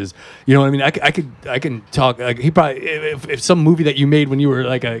watches, you know what I mean? I can talk, like he probably, if some movie that you made when you were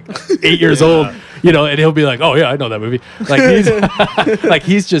like 8 years old, and he'll be like, oh yeah, I know that movie. Like he's like,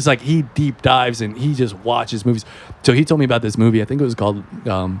 he's just like, he deep dives and he just watches movies. So he told me about this movie. I think it was called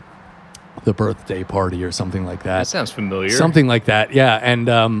The Birthday Party or something like that. That sounds familiar. Something like that, yeah.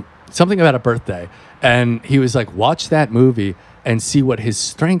 And something about a birthday. And he was like, watch that movie and see what his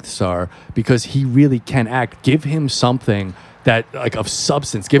strengths are, because he really can act. Give him something that, like, of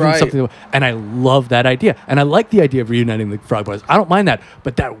substance. Give him Right. something. And I love that idea. And I like the idea of reuniting the Frog Brothers. I don't mind that.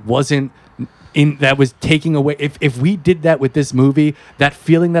 But that wasn't that was taking away. If we did that with this movie, that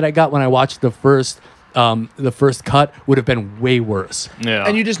feeling that I got when I watched the first cut would have been way worse. Yeah.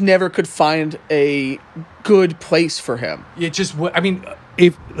 And you just never could find a good place for him. It just, I mean,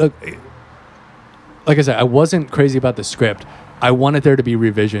 if like I said, I wasn't crazy about the script. I wanted there to be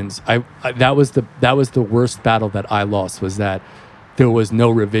revisions. That was the worst battle that I lost, was that there was no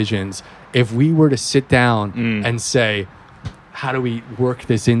revisions. If we were to sit down and say, how do we work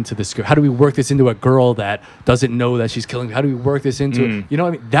this into the script? How do we work this into a girl that doesn't know that she's killing? How do we work this into what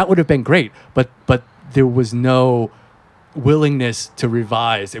I mean? That would have been great. But there was no willingness to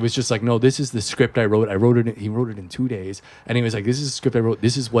revise. It was just like, no, this is the script I wrote. He wrote it in 2 days. And he was like, this is the script I wrote.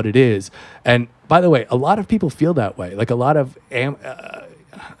 This is what it is. And by the way, a lot of people feel that way. Like a lot of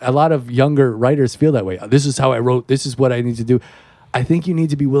younger writers feel that way. This is how I wrote. This is what I need to do. I think you need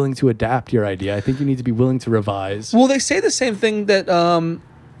to be willing to adapt your idea. I think you need to be willing to revise. Well, they say the same thing that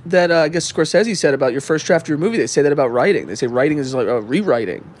I guess Scorsese said about your first draft of your movie. They say that about writing. They say writing is like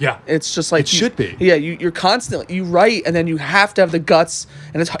rewriting. Yeah. It's just like It should be. Yeah, you're constantly, you write, and then you have to have the guts,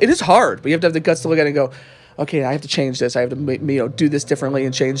 and it is hard, but you have to have the guts to look at it and go, okay, I have to change this. I have to do this differently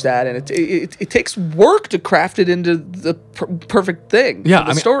and change that, and it takes work to craft it into the perfect thing. Yeah,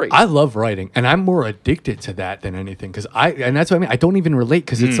 for the story. I love writing, and I'm more addicted to that than anything, because and that's what I mean. I don't even relate,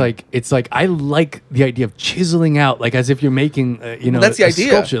 because it's like I like the idea of chiseling out, like as if you're making that's the a idea.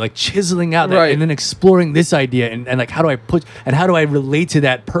 sculpture, like chiseling out that, Right. and then exploring this idea, and like how do I relate to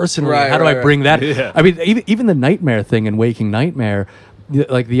that personally? Right, how do right, I bring that? Yeah. I mean, even the nightmare thing in Waking Nightmare,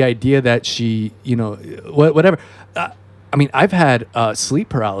 like the idea that she, whatever. I mean, I've had sleep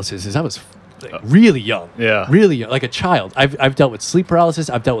paralysis since I was really young. Yeah. Really young, like a child. I've dealt with sleep paralysis.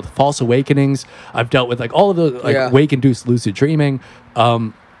 I've dealt with false awakenings. I've dealt with like all of those, like Yeah. wake-induced lucid dreaming.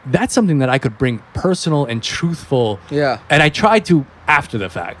 That's something that I could bring personal and truthful. Yeah. And I tried to after the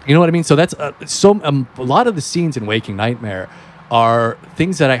fact. You know what I mean? So that's a lot of the scenes in Waking Nightmare are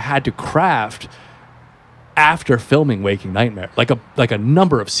things that I had to craft after filming Waking Nightmare, like a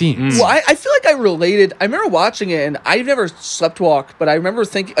number of scenes. Well, I feel like I related. I remember watching it, and I've never slept walk, but I remember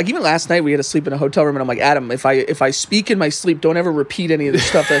thinking, like even last night we had to sleep in a hotel room, and I'm like, Adam, if I speak in my sleep, don't ever repeat any of the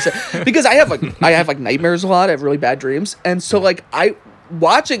stuff that I said, because I have like nightmares a lot. I have really bad dreams, and so like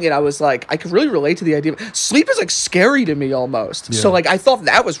watching it, I was like, I could really relate to the idea. Sleep is like scary to me almost. Yeah. So like I thought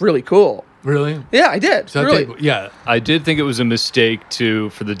that was really cool. Really? Yeah, I did. So really. I did think it was a mistake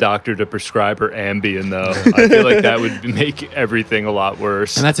for the doctor to prescribe her Ambien, though. I feel like that would make everything a lot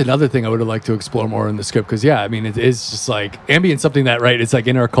worse. And that's another thing I would have liked to explore more in the script, because I mean, it is just like Ambient's something that, right? It's like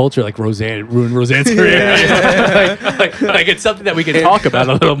in our culture, like ruined Roseanne's career. like it's something that we can talk about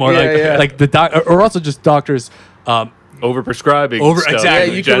a little more. Like the or also just doctors. Overprescribing. Exactly. Yeah,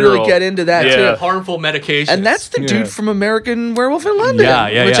 you can really get into that too. Harmful medications. And that's the dude from American Werewolf in London.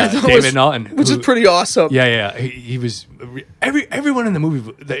 Which I thought David Naughton, which is pretty awesome. Yeah. He was everyone in the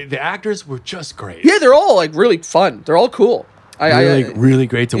movie. The actors were just great. Yeah, they're all like really fun. They're all cool. Really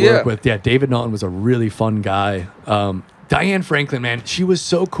great to work with. Yeah, David Naughton was a really fun guy. Diane Franklin, man, she was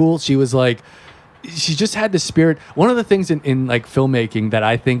so cool. She was like, she just had the spirit. One of the things in like filmmaking that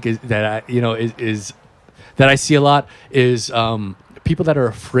I think is that is that I see a lot is people that are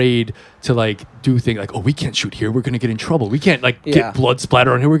afraid to like do things like, oh, we can't shoot here, we're gonna get in trouble. We can't like get blood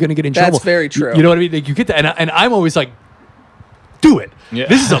splatter on here, we're gonna get in trouble. That's very true. You know what I mean? Like, you get that, and I'm always like, do it. Yeah.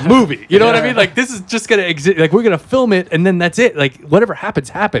 This is a movie. You know what I mean? Like, this is just gonna exist. Like, we're gonna film it, and then that's it. Like, whatever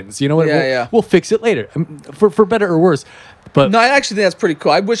happens. You know what? We'll fix it later, for better or worse. But no, I actually think that's pretty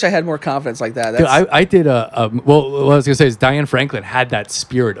cool. I wish I had more confidence like that. I did what I was gonna say is Diane Franklin had that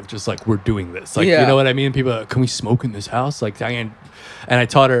spirit of just like, we're doing this. Like, you know what I mean? People are like, can we smoke in this house? Like, Diane. And I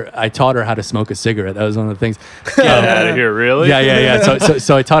taught her how to smoke a cigarette. That was one of the things. Get out of here, really? Yeah.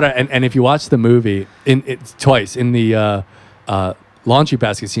 So I taught her, and if you watch the movie twice in the laundry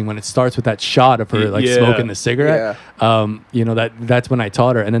basket scene, when it starts with that shot of her like smoking the cigarette, that's when I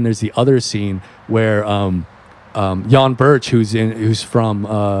taught her. And then there's the other scene where Jan Birch, who's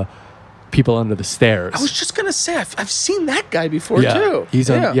from People Under the Stairs. I was just gonna say I've seen that guy before too. He's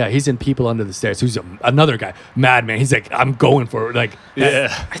in People Under the Stairs. Who's another guy, madman. He's like, I'm going for it. Like, I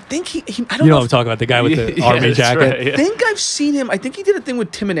think he I don't know know. What I'm talking about, the guy with the army jacket. Right, I think I've seen him. I think he did a thing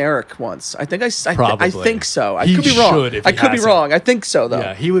with Tim and Eric once. I think I think so. I could be wrong. I could be wrong. I think so though.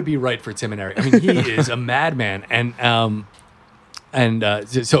 Yeah, he would be right for Tim and Eric. I mean, he is a madman,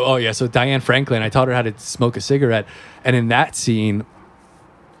 so Diane Franklin, I taught her how to smoke a cigarette, and in that scene,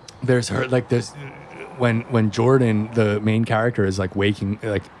 there's when Jordan, the main character, is like waking,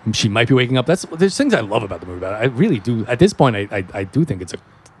 like she might be waking up. There's things I love about the movie. I really do. At this point, I do think it's a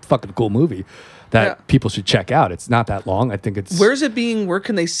fucking cool movie that people should check out. It's not that long. I think it's. Where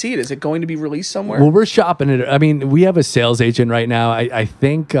can they see it? Is it going to be released somewhere? Well, we're shopping it. I mean, we have a sales agent right now. I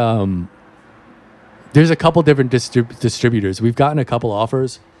think there's a couple different distributors. We've gotten a couple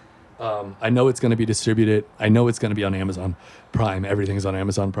offers. I know it's going to be distributed. I know it's going to be on Amazon Prime. Everything's on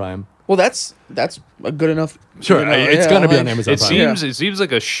Amazon Prime. Well, that's a good enough. Sure, it's going to be on Amazon Prime. It seems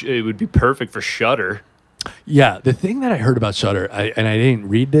like it would be perfect for Shudder. Yeah, the thing that I heard about Shudder, and I didn't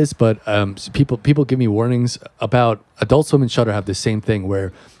read this, but people give me warnings about Adult Swim and Shudder have the same thing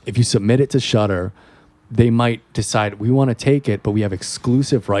where if you submit it to Shudder, they might decide we want to take it, but we have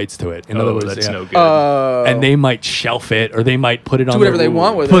exclusive rights to it. In other words, that's no good. And they might shelf it, or they might put it on whatever they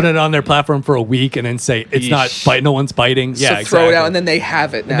want with put it on their platform for a week, and then say it's not no one's biting. So throw it out, and then they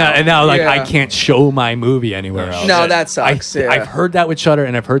have it now. And now I can't show my movie anywhere else. No, that sucks. I've heard that with Shudder,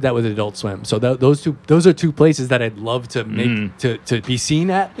 and I've heard that with Adult Swim. So those are two places that I'd love to make to be seen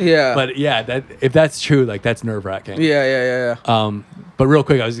at. Yeah. But if that's true, like that's nerve wracking. Yeah. But real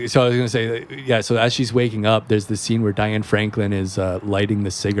quick, I was going to say, so as she's waking up, there's the scene where Diane Franklin is lighting the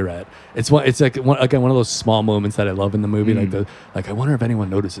cigarette. It's one of those small moments that I love in the movie. Like I wonder if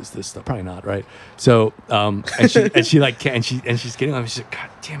anyone notices this stuff. Probably not, right? So, and she's getting on. She's like, God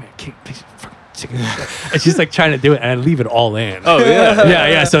damn it, I can't please fucking cigarette. And she's like trying to do it, and I leave it all in. Oh yeah,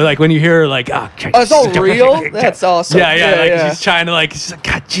 yeah. So like when you hear her like, it's all real. That's awesome. Yeah. She's trying to she's like,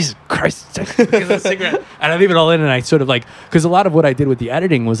 God, Jesus Christ, get the cigarette, and I leave it all in, and I sort of like, because a lot of what I did with the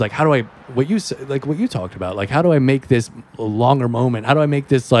editing was like, how do I what you talked about, like how do I make this a longer moment? How do I make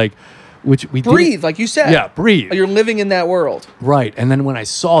this like. Which we breathe, like you said. Yeah, breathe. You're living in that world, right? And then when I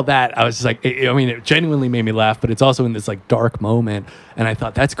saw that, I was just like, it genuinely made me laugh. But it's also in this like dark moment, and I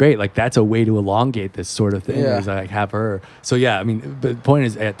thought that's great. Like that's a way to elongate this sort of thing. Is I have her. So yeah, I mean, the point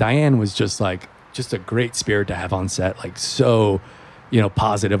is, Diane was just a great spirit to have on set. Like so,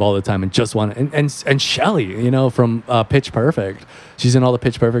 positive all the time, and just want and Shelley, from Pitch Perfect. She's in all the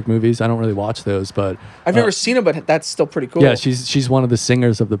Pitch Perfect movies. I don't really watch those, but I've never seen it, but that's still pretty cool. Yeah, she's one of the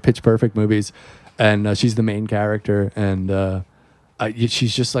singers of the Pitch Perfect movies, and she's the main character, and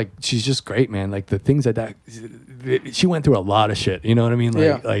she's just great, man. Like the things that she went through a lot of shit. You know what I mean?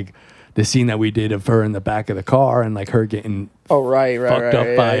 Like the scene that we did of her in the back of the car and like her getting fucked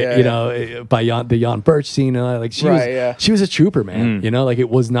up by by the Jan Birch scene, and like she was a trooper, man. You know, like it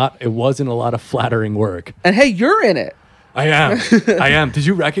wasn't a lot of flattering work. And hey, you're in it. I am. Did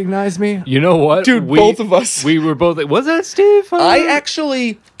you recognize me? You know what? Dude, both of us. We were both. Was that Steve?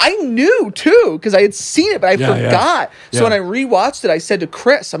 I knew too, because I had seen it, but I forgot. So when I rewatched it, I said to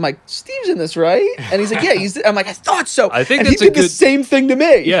Chris, I'm like, Steve's in this, right? And he's like, yeah, I'm like, I thought so. I think and that's he did the same thing to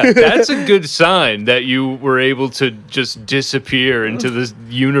me. Yeah, that's a good sign that you were able to just disappear into this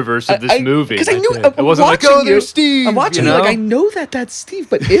universe of this movie. Because I knew it wasn't like, oh, there's Steve. I'm watching you like, I know that's Steve,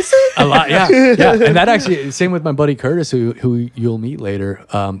 but is it? A lot, yeah. And that actually, same with my buddy Curtis, who you'll meet later.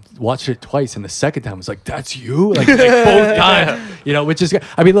 Watched it twice, and the second time was like, that's you? Like both times. You know, which is,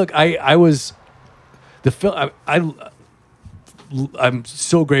 I mean, look, I was, the film, I'm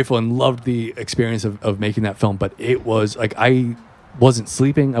so grateful and loved the experience of making that film, but it was like, I wasn't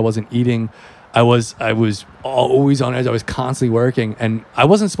sleeping, I wasn't eating, I was always on edge, I was constantly working, and I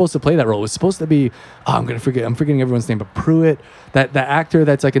wasn't supposed to play that role. It was supposed to be, I'm forgetting everyone's name, but Pruitt, that actor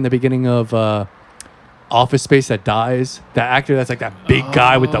that's like in the beginning of Office Space that dies, that actor that's like that big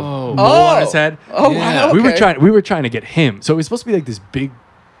guy with the mole on his head. Oh, yeah. Wow, okay. We were trying to get him, so it was supposed to be like this big,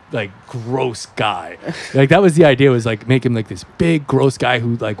 like gross guy. Like that was the idea, was like make him like this big gross guy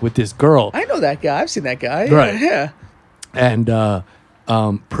who like with this girl. I know that guy. I've seen that guy. Right. Yeah. And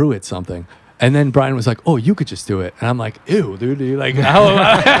Pruitt something. And then Brian was like, "Oh, you could just do it." And I'm like, "Ew, dude, like how am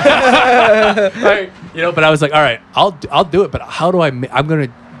I?" Right. You know, but I was like, "All right, I'll do it, but how do I'm going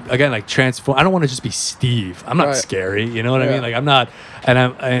to again like transform. I don't want to just be Steve. I'm not scary, you know what I mean? Like I'm not,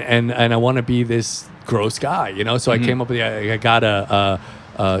 and I want to be this gross guy, you know. So I came up with I got a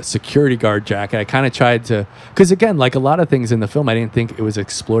security guard jacket. I kind of tried to, because again, like a lot of things in the film, I didn't think it was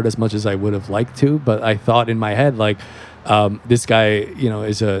explored as much as I would have liked to. But I thought in my head, like this guy, you know,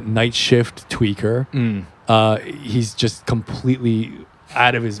 is a night shift tweaker. He's just completely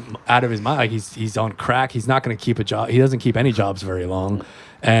out of his mind. Like he's on crack. He's not going to keep a job. He doesn't keep any jobs very long.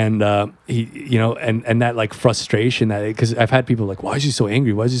 And he, you know, and that like frustration that, because I've had people like, why is he so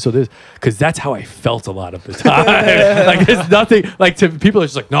angry? Why is he so this? Because that's how I felt a lot of the time. Like it's nothing. Like to people,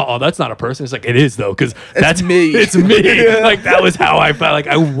 it's just like, no, oh, that's not a person. It's like it is though, because that's me. It's me. Like that was how I felt. Like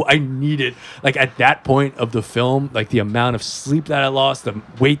I needed, like at that point of the film, like the amount of sleep that I lost, the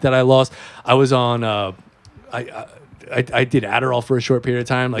weight that I lost. I was on. I did Adderall for a short period of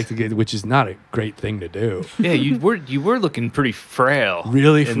time, like which is not a great thing to do. Yeah, you were looking pretty frail,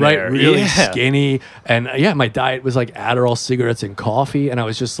 really skinny, and my diet was like Adderall, cigarettes, and coffee, and I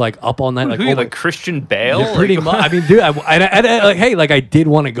was just like up all night, like Christian Bale. Yeah, pretty much. I mean, dude, like, hey, like I did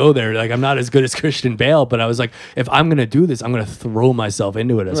want to go there. Like I'm not as good as Christian Bale, but I was like, if I'm gonna do this, I'm gonna throw myself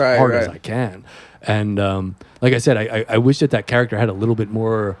into it as hard as I can. And like I said, I wish that character had a little bit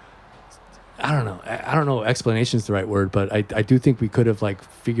more. I don't know. Explanation is the right word, but I do think we could have like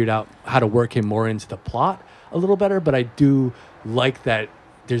figured out how to work him more into the plot a little better. But I do like that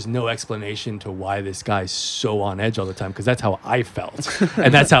there's no explanation to why this guy's so on edge all the time, because that's how I felt,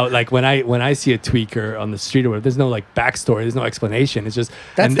 and that's how like when I see a tweaker on the street or whatever, there's no like backstory, there's no explanation. It's just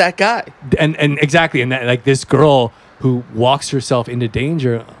that guy, and exactly, and that, like this girl who walks herself into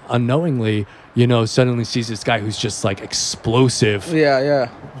danger unknowingly. You know, suddenly sees this guy who's just like explosive,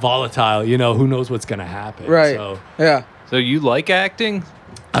 volatile. You know, who knows what's gonna happen? Right. So you like acting?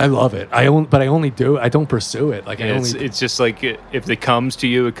 I love it. I only do. I don't pursue it. Like it's just like if it comes to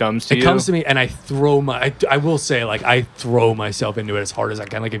you, it comes to you. It comes to me, and I throw I will say, like I throw myself into it as hard as I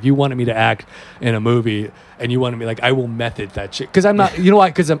can. Like if you wanted me to act in a movie and you wanted me, like I will method that shit, because I'm not. You know why?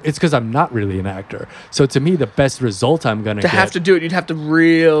 Because I'm not really an actor. So to me, the best result I'm gonna get have to do it, you'd have to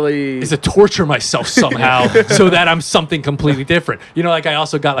really is to torture myself somehow so that I'm something completely different. You know, like I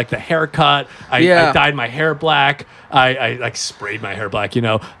also got like the haircut. I dyed my hair black. I like sprayed my hair black. You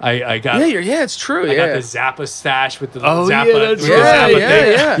know, I got it's true. I got the Zappa stash with the Zappa.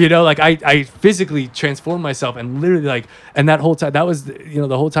 Thing. You know, like I physically transformed myself, and literally like, and that whole time, that was, you know,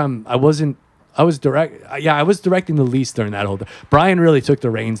 the whole time I was directing the least during that whole time. Brian really took the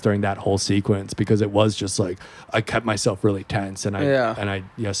reins during that whole sequence, because it was just like I kept myself really tense, and I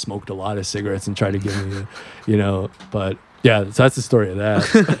smoked a lot of cigarettes and tried to give me, you know, but. Yeah, so that's the story of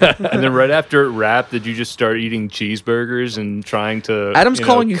that. And then right after it wrapped, did you just start eating cheeseburgers and trying to? Adam's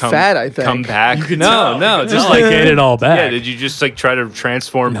calling you fat, I think. Come back. No, just like get it all back. Yeah, did you just like try to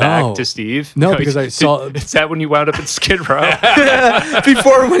transform back to Steve? No, because I saw. Is that when you wound up at Skid Row?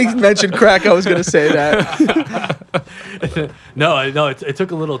 Before when he mentioned crack, I was going to say that. No, it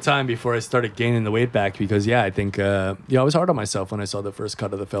took a little time before I started gaining the weight back because, I think, I was hard on myself when I saw the first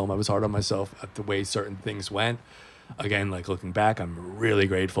cut of the film. I was hard on myself at the way certain things went. Again, like looking back, I'm really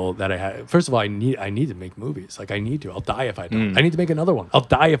grateful that I had. First of all, I need to make movies. Like I need to. I'll die if I don't. I need to make another one. I'll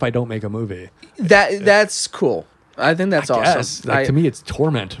die if I don't make a movie. That's cool. I think that's awesome. Guess. Like, to me, it's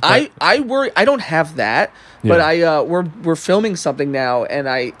torment. I worry. I don't have that, but we're filming something now,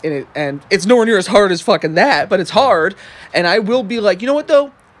 and it's nowhere near as hard as fucking that, but it's hard. And I will be like, you know what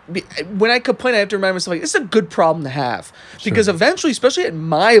though. When I complain, I have to remind myself, like, this is a good problem to have. Because eventually, especially at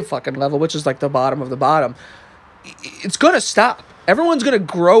my fucking level, which is like the bottom of the bottom, it's going to stop. Everyone's going to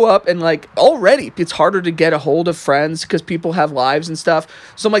grow up, and like already it's harder to get a hold of friends because people have lives and stuff.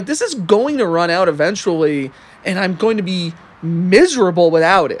 So I'm like, this is going to run out eventually, and I'm going to be miserable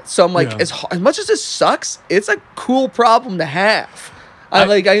without it. So I'm like, as much as this sucks, it's a cool problem to have.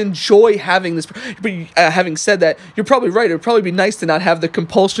 I enjoy having this, but having said that, you're probably right. It would probably be nice to not have the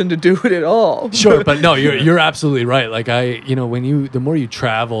compulsion to do it at all. Sure, but no, you're absolutely right. Like the more you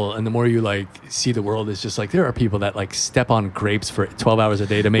travel and the more you like see the world, it's just like there are people that like step on grapes for 12 hours a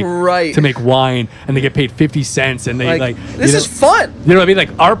day to make wine, and they get paid 50 cents, and they like this is fun. You know what I mean?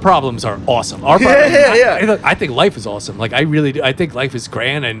 Like our problems are awesome. I think life is awesome. Like I really do. I think life is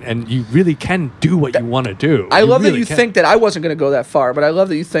grand, and you really can do what you want to do. I love that you think that I wasn't going to go that far, but I love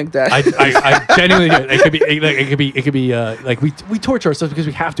that you think that. I genuinely do. It could be like we torture ourselves because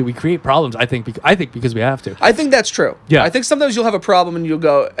we have to. We create problems. I think because we have to. I think that's true. Yeah. I think sometimes you'll have a problem and you'll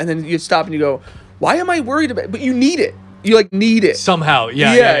go, and then you stop and you go, why am I worried about it? But you need it. You like need it somehow.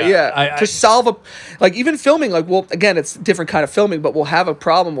 To solve like even filming, like, well, again, it's a different kind of filming, but we'll have a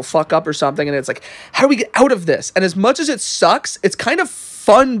problem, we'll fuck up or something, and it's like, how do we get out of this? And as much as it sucks, it's kind of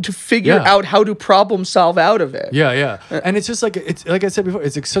fun to figure out how to problem solve out of it. And it's just like, it's like I said before,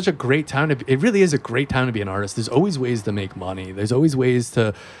 it's like such a great time it really is a great time to be an artist. There's always ways to make money. There's always ways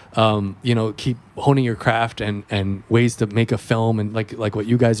to keep honing your craft and ways to make a film, and like what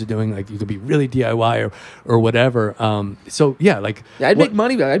you guys are doing. Like you could be really DIY or whatever. I'd make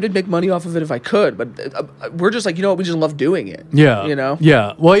money. I'd make money off of it if I could, but we're just like, you know what, we just love doing it.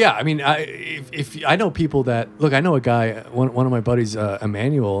 Well, I mean, if I know people that look, I know a guy, one of my buddies,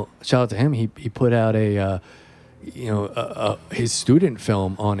 Emmanuel, shout out to him. He put out his student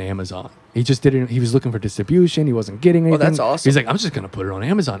film on Amazon. He just didn't. He was looking for distribution. He wasn't getting anything. Oh, that's awesome. He's like, I'm just gonna put it on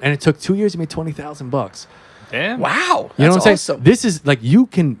Amazon, and it took 2 years. He made $20,000. Damn! Wow, you know what I'm awesome. saying? This is like, you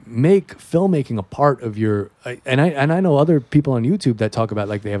can make filmmaking a part of your. And I know other people on YouTube that talk about,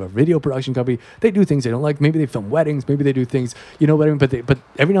 like, they have a video production company. They do things they don't like. Maybe they film weddings. Maybe they do things, you know what I mean. But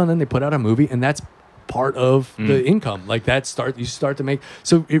every now and then they put out a movie, and that's part of the income. Like you start to make.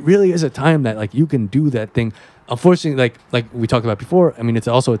 So it really is a time that like you can do that thing. Unfortunately, like we talked about before, I mean, it's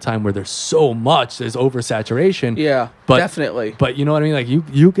also a time where there's oversaturation. Yeah, definitely. But you know what I mean? Like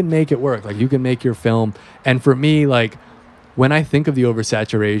you can make it work. Like you can make your film. And for me, like when I think of the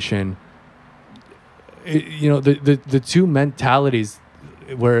oversaturation, the two mentalities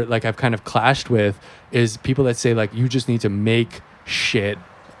where like I've kind of clashed with is people that say like you just need to make shit,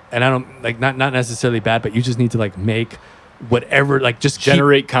 and I don't like not necessarily bad, but you just need to like make whatever, like just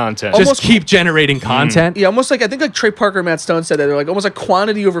generate content. Just keep generating content. Yeah, almost like I think like Trey Parker and Matt Stone said that they're like almost like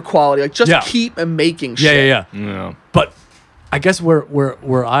quantity over quality. Like just keep making shit. Yeah. But I guess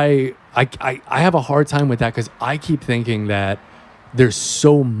where I have a hard time with that because I keep thinking that there's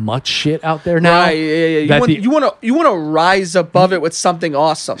so much shit out there now. Right, yeah. You want to rise above it with something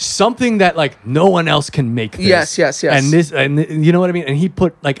awesome. Something that like no one else can make this. Yes. And you know what I mean? And he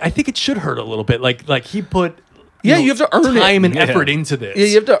put like, I think it should hurt a little bit. Like he put you have to earn time and effort into this. Yeah,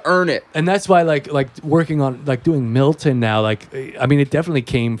 you have to earn it. And that's why like working on like doing Milton now, like I mean, it definitely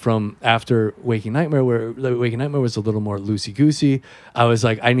came from after Waking Nightmare, where Waking Nightmare was a little more loosey goosey. I was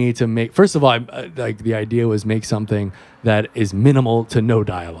like, I need to make, first of all, like the idea was make something that is minimal to no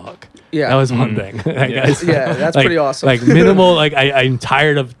dialogue. Yeah, that was one thing. That's like, pretty awesome. Like minimal. Like I'm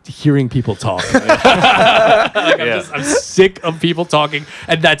tired of hearing people talk. I'm sick of people talking,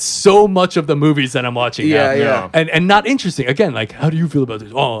 and that's so much of the movies that I'm watching now. Yeah. And not interesting. Again, like, how do you feel about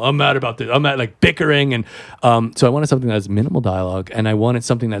this? Oh, I'm mad about this. I'm mad, like bickering, and so I wanted something that's minimal dialogue, and I wanted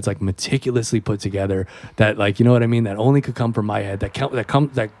something that's like meticulously put together. That like, you know what I mean? That only could come from my head. That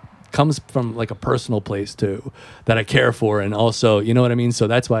comes from like a personal place too, that I care for, and also, you know what I mean? So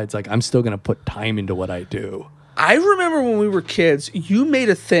that's why it's like I'm still gonna put time into what I do. I remember when we were kids, you made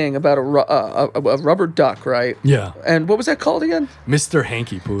a thing about a rubber duck, right? Yeah. And what was that called again? Mr.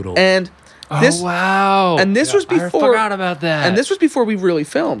 Hanky Poodle. And this, wow. And this was before. I forgot about that. And this was before we really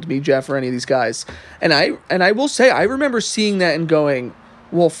filmed, me, Jeff, or any of these guys. And I will say, I remember seeing that and going,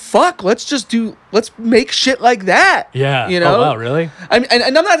 well, fuck, let's make shit like that. Yeah. You know? Oh, wow, really?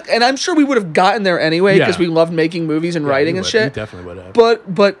 I'm sure we would have gotten there anyway because Yeah. we loved making movies and writing and shit. You definitely would have.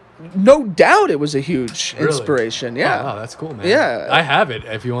 But no doubt it was a huge Really? inspiration. Yeah. Oh, wow, that's cool, man. Yeah. I have it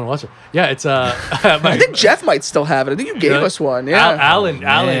if you want to watch it. Yeah, it's I think Jeff might still have it. I think you gave us one. Yeah. Alan,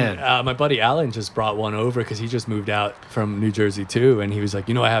 man. my buddy Alan just brought one over because he just moved out from New Jersey too, and he was like,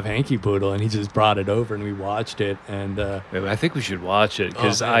 I have Hanky Poodle, and he just brought it over, and we watched it, and I think we should watch it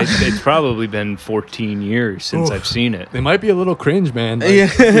because man. it's probably been 14 years since I've seen it. they might be a little cringe, man. Like,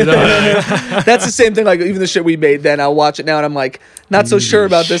 Yeah. you know, That's the same thing. Like even the shit we made then, I'll watch it now and I'm like, not so sure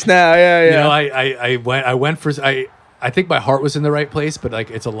about this now. Yeah, yeah. You know, I went for I think my heart was in the right place, but like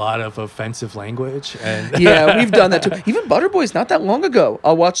it's a lot of offensive language, and Yeah, we've done that too. Even Butterboys not that long ago.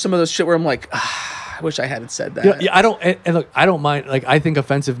 I'll watch some of those shit where I'm like, I wish I hadn't said that. I don't. And look, I don't mind. Like I think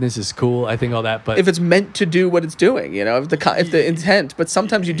offensiveness is cool. I think all that, but If it's meant to do what it's doing, if the intent, but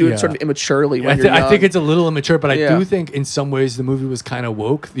sometimes you do Yeah. it sort of immaturely when I, you're young. I think it's a little immature, but I Yeah. do think in some ways the movie was kind of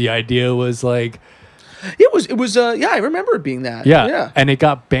woke. The idea was like. It was yeah, I remember it being that. Yeah, Yeah. and it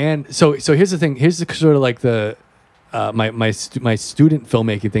got banned. So here's the thing. Here's the sort of like the my student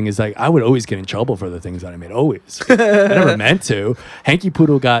filmmaking thing is like I would always get in trouble for the things that I made. Always, I never meant to. Hanky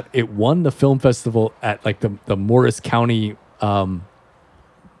Poodle won the film festival at like the Morris County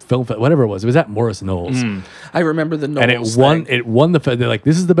whatever it was. It was at Morris Knolls. I remember the Knowles And it won. thing. It won the. They're like,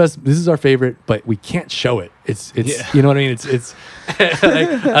 this is the best. This is our favorite, but we can't show it. It's. Yeah. You know what I mean? It's.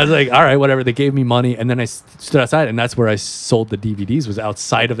 I was like, all right, whatever. They gave me money, and then I stood outside, and that's where I sold the DVDs. Was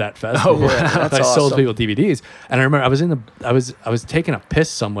outside of that festival. Oh, wow. That's I sold awesome. people DVDs, and I remember I was taking a piss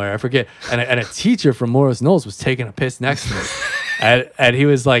somewhere. I forget, and a teacher from Morris Knolls was taking a piss next to me, and he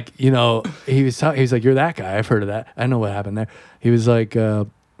was like, he was like, you're that guy. I've heard of that. I know what happened there. He was like.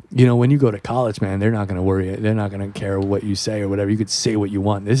 When you go to college, man, they're not going to worry. They're not going to care what you say or whatever. You could say what you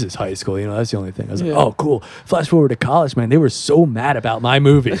want. This is high school. That's the only thing. I was like, oh, cool. Flash forward to college, man. They were so mad about my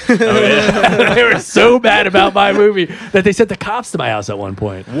movie. They were so mad about my movie that they sent the cops to my house at one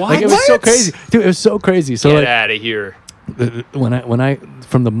point. What? Like, it was so What? crazy. Dude, it was so crazy. So Get like, out of here. when I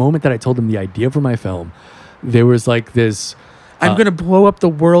from the moment that I told them the idea for my film, there was like this. I'm gonna blow up the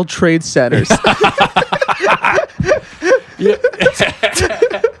World Trade Centers.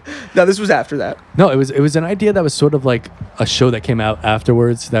 No, this was after that. No, it was an idea that was sort of like a show that came out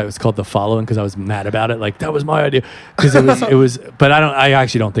afterwards that was called The Following because I was mad about it. Like that was my idea because it was. But I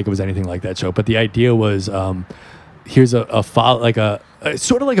actually don't think it was anything like that show. But the idea was, here's a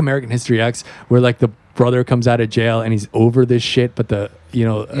sort of like American History X, where like the brother comes out of jail and he's over this shit, but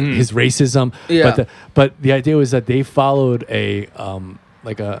his racism. Yeah. But the idea was that they followed a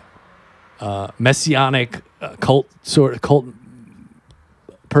messianic cult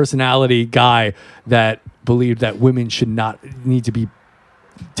personality guy that believed that women should not need to be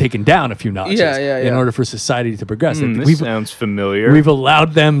taken down a few notches in order for society to progress. This sounds familiar. We've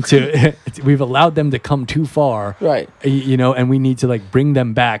allowed them to come too far, Right. And we need to like bring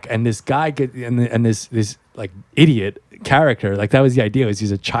them back. And this guy and this like idiot character, like that was the idea.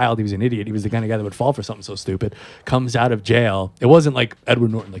 He's a child. He was an idiot. He was the kind of guy that would fall for something so stupid. Comes out of jail. It wasn't like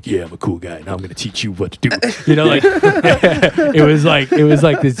Edward Norton, like, yeah, I'm a cool guy. Now I'm going to teach you what to do. Like it was like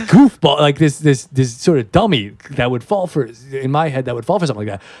this goofball, like this sort of dummy that would fall for, in my head, that would fall for something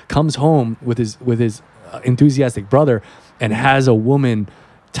like that. Comes home with his enthusiastic brother and has a woman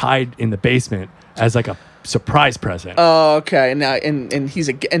tied in the basement as like a surprise present. Oh, okay. And now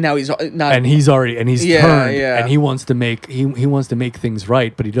he's not. And he's turned, yeah. and he wants to make things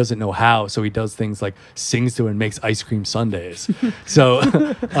right, but he doesn't know how. So he does things like sings to her and makes ice cream sundaes. so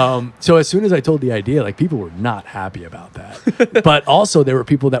as soon as I told the idea, like people were not happy about that, but also there were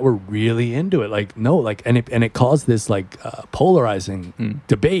people that were really into it. Like no, like and it caused this like polarizing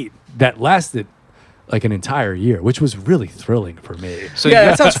debate that lasted like an entire year, which was really thrilling for me. So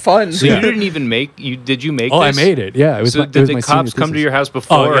that sounds fun. So you didn't even did you make Oh, this? I made it. Yeah. It was So it did was the my cops senior come to thesis. your house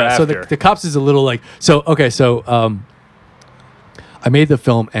before or So after? the cops is a little like, I made the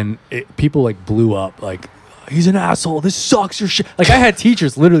film and people like blew up like, he's an asshole. This sucks. You're shit. Like I had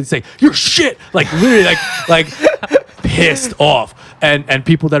teachers literally say, you're shit. Like literally like pissed off. And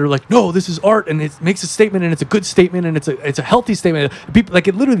people that are like, no, this is art and it makes a statement and it's a good statement and it's a healthy statement. People like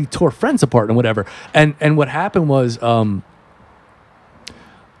it literally tore friends apart and whatever. And what happened was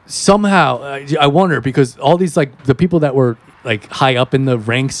somehow I wonder because all these like the people that were like high up in the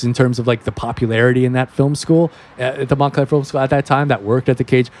ranks in terms of like the popularity in that film school at the Montclair Film School at that time that worked at the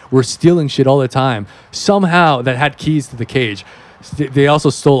Cage were stealing shit all the time somehow that had keys to the Cage. They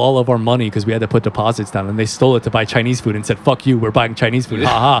also stole all of our money because we had to put deposits down and they stole it to buy Chinese food and said, fuck you, we're buying Chinese food. Ha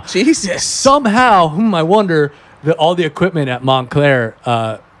ha. Jesus. Somehow, I wonder, all the equipment at Montclair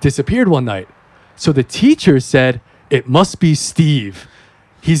disappeared one night. So the teacher said, it must be Steve.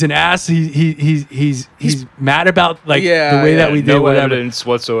 He's an ass. He's mad about like the way that we did no whatever. evidence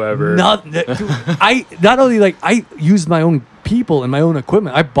whatsoever. Not only like I used my own people and my own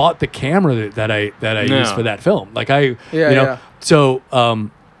equipment. I bought the camera that I used for that film. Like so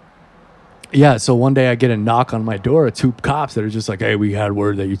so one day I get a knock on my door of 2 cops that are just like, hey, we had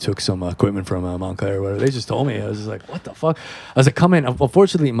word that you took some equipment from Montclair or whatever. They just told me. I was just like, what the fuck? I was like, come in.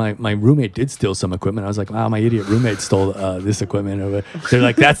 Unfortunately, my roommate did steal some equipment. I was like, wow, my idiot roommate stole this equipment. They're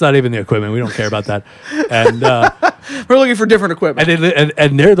like, that's not even the equipment. We don't care about that. And we're looking for different equipment.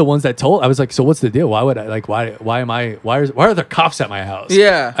 And they're the ones that told. I was like, so what's the deal? Why would I like? Why are there cops at my house?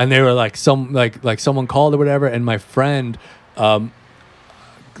 Yeah. And they were like, someone called or whatever. And my friend,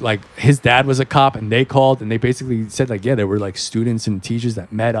 like his dad was a cop, and they called and they basically said like, yeah, there were like students and teachers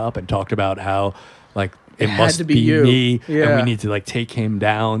that met up and talked about how like it must be me, and we need to like take him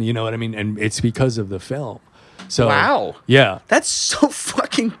down. You know what I mean? And it's because of the film. So wow, yeah, that's so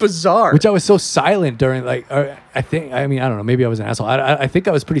fucking bizarre. Which I was so silent during, like, I don't know, maybe I was an asshole. I think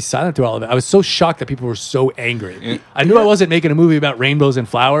I was pretty silent through all of it. I was so shocked that people were so angry. I knew I wasn't making a movie about rainbows and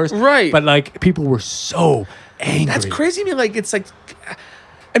flowers, right? But like people were so angry. That's crazy. I mean, like it's like.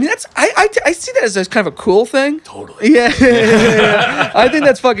 I mean, that's I see that as kind of a cool thing. Totally. Yeah. I think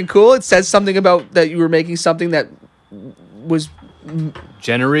that's fucking cool. It says something about that you were making something that was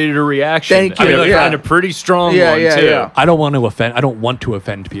generated a reaction. Thank you. I find a pretty strong one too. Yeah. I don't want to offend. I don't want to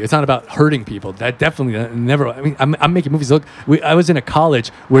offend people. It's not about hurting people. That definitely never. I mean, I'm making movies. Look, I was in a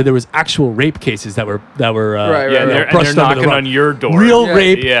college where there was actual rape cases that were right. And they're knocking on your door. Real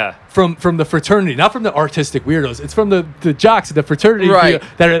rape. Yeah. From the fraternity, not from the artistic weirdos. It's from the jocks at the fraternity, right?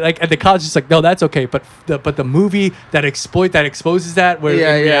 That are like at the college. It's like, no, that's okay. But the movie that exposes that, where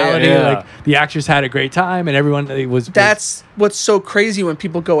in reality, like the actors had a great time and everyone was. That's what's so crazy when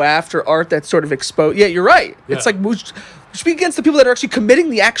people go after art that's sort of exposed. Yeah, you're right. Yeah. It's like speak against the people that are actually committing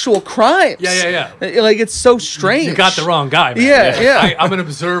the actual crimes. Yeah. Like it's so strange. You got the wrong guy, man. Yeah. I'm an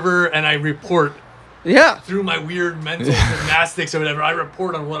observer and I report. Yeah. Through my weird mental gymnastics or whatever, I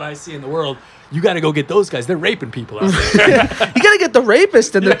report on what I see in the world. You got to go get those guys. They're raping people out there. You got to get the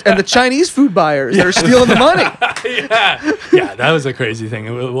rapist and the Chinese food buyers that are stealing the money. Yeah, that was a crazy thing.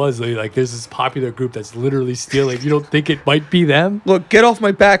 It was like there's this popular group that's literally stealing. You don't think it might be them? Look, get off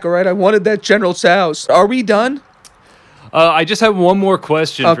my back, all right? I wanted that General Tso's. Are we done? I just have one more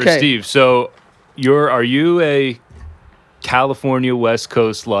question for Steve. So, are you a California West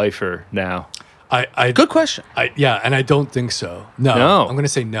Coast lifer now? Good question. And I don't think so. No. I'm going to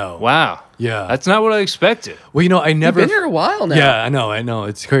say no. Wow. Yeah. That's not what I expected. Well, I never... You've been here a while now. Yeah, I know.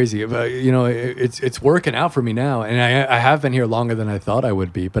 It's crazy. But, it's working out for me now. And I have been here longer than I thought I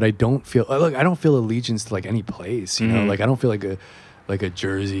would be. But I don't feel... Look, I don't feel allegiance to, like, any place, you know? Like, I don't feel like a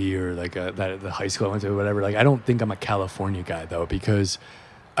Jersey or, like, the high school I went to or whatever. Like, I don't think I'm a California guy, though, because...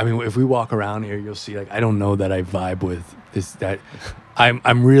 I mean, if we walk around here, you'll see, like, I don't know that I vibe with this, that...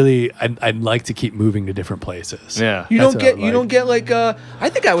 I'd like to keep moving to different places. Yeah. You don't get like I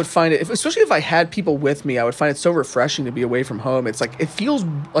think I would find it, especially if I had people with me, I would find it so refreshing to be away from home. It's like it feels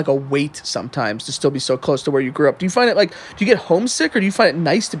like a weight sometimes to still be so close to where you grew up. Do you find it like, do you get homesick or do you find it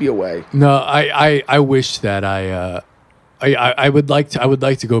nice to be away? No, I wish that I would like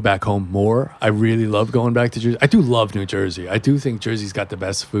to go back home more. I really love going back to Jersey. I do love New Jersey. I do think Jersey's got the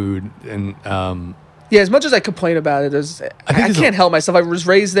best food and yeah, as much as I complain about it, I can't help myself. I was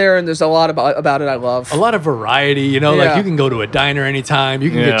raised there, and there's a lot about it I love. A lot of variety, like you can go to a diner anytime. You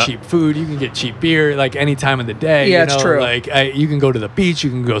can get cheap food. You can get cheap beer, like any time of the day. Yeah, it's true. Like you can go to the beach. You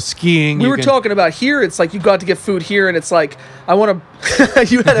can go skiing. We were talking about here. It's like you got to get food here, and it's like I want to.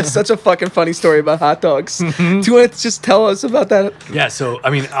 You had such a fucking funny story about hot dogs. Mm-hmm. Do you want to just tell us about that? Yeah. So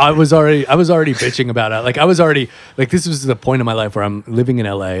I mean, I was already bitching about it. Like I was already like this was the point in my life where I'm living in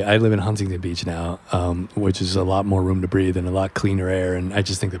LA. I live in Huntington Beach now. Which is a lot more room to breathe and a lot cleaner air, and I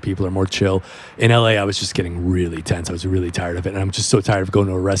just think that people are more chill. In LA, I was just getting really tense. I was really tired of it, and I'm just so tired of going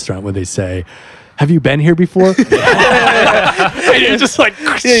to a restaurant where they say, "Have you been here before?" And you're just like,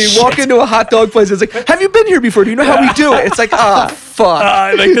 you walk into a hot dog place, it's like, "Have you been here before? Do you know how we do it?" It's like, fuck.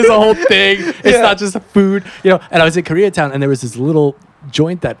 Like there's a whole thing. It's not just food, And I was in Koreatown, and there was this little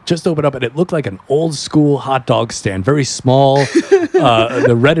joint that just opened up, and it looked like an old school hot dog stand, very small,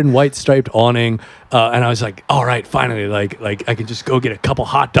 the red and white striped awning, and I was like, all right, finally, like I can just go get a couple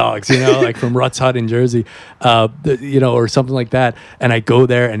hot dogs, like from Rutt's Hut in Jersey, or something like that. And I go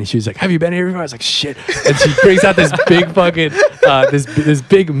there, and she was like, "Have you been here before?" I was like, "Shit!" And she brings out this big fucking this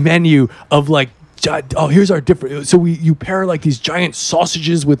big menu of like here's our different. So you pair like these giant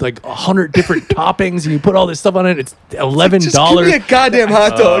sausages with like 100 different toppings, and you put all this stuff on it. It's $11. Just give me a goddamn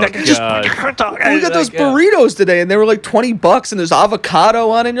hot dog. God. We got those burritos today, and they were like $20, and there's avocado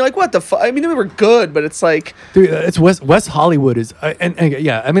on it. And you're like, what the fuck? I mean, they were good, but it's like, dude, it's West Hollywood is, and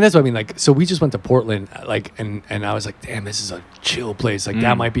yeah, I mean that's what I mean. Like, so we just went to Portland, like, and I was like, damn, this is a chill place. Like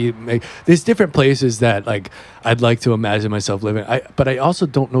that might be. There's different places that like I'd like to imagine myself living. But I also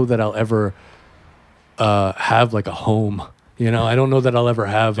don't know that I'll ever have like a home. You know, I don't know that I'll ever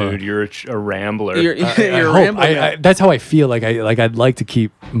have. Dude, you're a rambler. you're I a hope. rambler. That's how I feel. Like I'd like to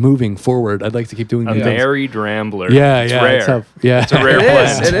keep moving forward. I'd like to keep doing A new things. married rambler. Yeah, it's yeah, rare. it's a rare It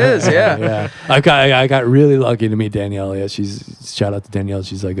is, plant. it is, yeah. Yeah. I got really lucky to meet Danielle. Yeah, shout out to Danielle.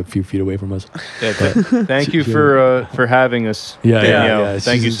 She's like a few feet away from us. Yeah, thank you for having us. Yeah, Danielle. yeah.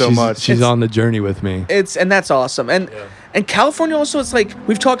 Thank you so much. She's on the journey with me. And that's awesome. And California also, it's like,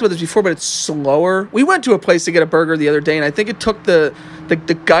 we've talked about this before, but it's slower. We went to a place to get a burger the other day, and I think it took the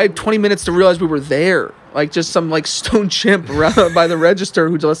guy 20 minutes to realize we were there. Like just some like stone chimp around by the register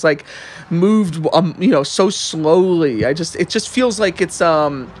who just like moved, so slowly. It just feels like it's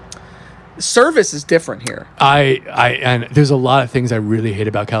service is different here. And there's a lot of things I really hate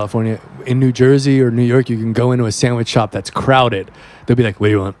about California. In New Jersey or New York, you can go into a sandwich shop that's crowded. They'll be like, "What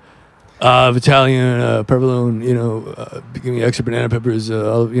do you want?" Italian, provolone, give me extra banana peppers,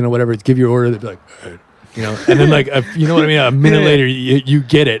 whatever. Give your order. They'd be like, all right. And then like, you know what I mean? A minute later, you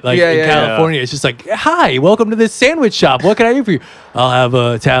get it. Like in California, it's just like, hi, welcome to this sandwich shop. What can I do for you? I'll have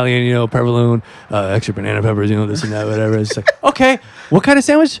Italian, provolone, extra banana peppers, this and that, whatever. It's like, okay, what kind of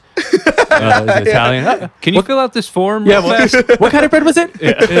sandwich? Italian. Can you fill out this form? Yeah, real fast? what kind of bread was it?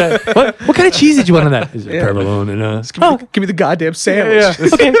 What kind of cheese did you want on that? Is it provolone and Give me the goddamn sandwich. yeah.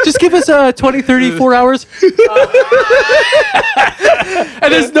 Okay, just give us 20, 30, 4 hours.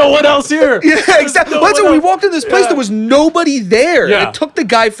 And there's no one else here. Yeah, exactly. Well, that's when we walked into this place, there was nobody there. Yeah. It took the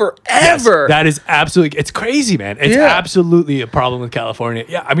guy forever. Yes, that is absolutely, it's crazy, man. It's absolutely a problem with California.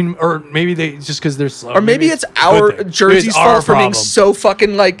 Yeah, I mean, or maybe they just because they're slow. Or maybe it's our Jersey's fault for being so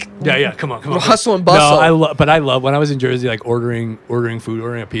fucking like come on. hustle and bustle. No, I love when I was in Jersey, like ordering food,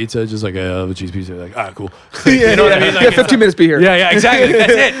 ordering a pizza, just like a cheese pizza, like cool. You know what I mean? Like, 15 minutes, be here. Yeah, exactly.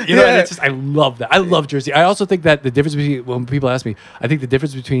 That's it. You know, and it's just I love that. I love Jersey. I also think that the difference between when people ask me, I think the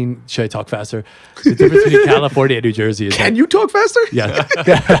difference between should I talk faster? The difference between California and New Jersey is Can you talk faster? Yeah.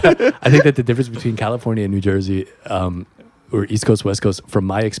 I think that the difference between California and New Jersey, or East Coast, West Coast, from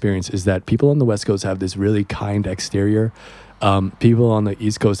my experience, is that people on the West Coast have this really kind exterior. People on the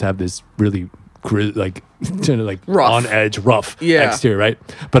East Coast have this really like rough. On edge, rough exterior, right?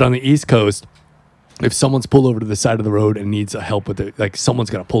 But on the East Coast, if someone's pulled over to the side of the road and needs help with it, like someone's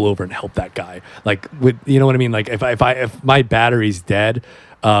gonna pull over and help that guy. Like with, you know what I mean? Like if my battery's dead,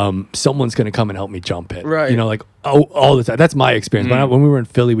 someone's gonna come and help me jump it. Right. Like all the time. That's my experience. When we were in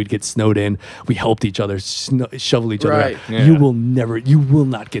Philly, we'd get snowed in. We helped each other, shovel each other Right. out. Yeah. You will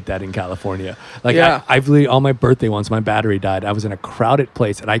not get that in California. Like I've literally, on my birthday once, my battery died. I was in a crowded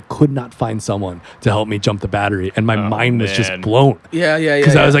place and I could not find someone to help me jump the battery, and my mind was just blown. Yeah.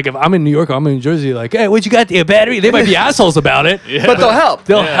 Because I was like, if I'm in New York or I'm in New Jersey, like, hey, what you got there, battery? They might be assholes about it, But they'll help.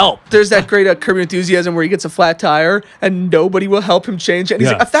 They'll help. There's that great Curb Your Enthusiasm where he gets a flat tire and nobody will help him change it. And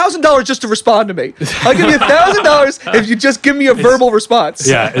he's like, $1,000 just to respond to me. I'll give you $1,000 if you just give me a verbal response.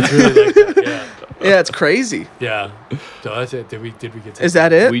 Yeah, it's really like that. Yeah. Yeah, it's crazy. Yeah. So that's it. Did we get to Is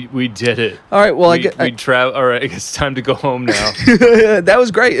that it? We did it. All right. Well, All right, I guess it's time to go home now. that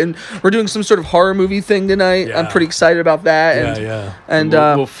was great, and we're doing some sort of horror movie thing tonight. Yeah. I'm pretty excited about that. And, Yeah. And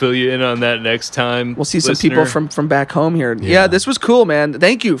we'll fill you in on that next time. we'll see some listener. people from back home here. Yeah, this was cool, man.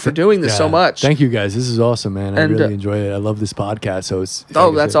 Thank you for doing this so much. Thank you guys. This is awesome, man. I And, really enjoy it. I love this podcast. So it's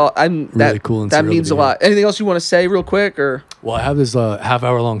That's all. I'm really cool and that surreal means to a be lot. Anything else you want to say, real quick, or Well, I have this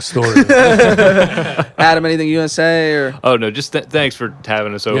half-hour-long story. Adam? Anything you want to say, or Oh no, just thanks for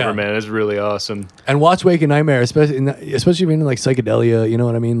having us over, Yeah. man. It's really awesome. And watch Waking Nightmare, especially if you're into like psychedelia. You know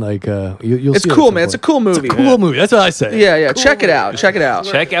what I mean? Like you'll. it's see it cool, at some man. It's a point. cool movie. Cool movie. That's what I say. Yeah. Check it out. Check it out.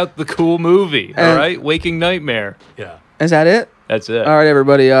 Check out the cool movie. All And- right, Waking Nightmare. Yeah. Is that it? That's it. All right,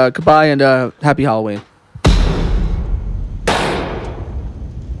 everybody. Goodbye and happy Halloween.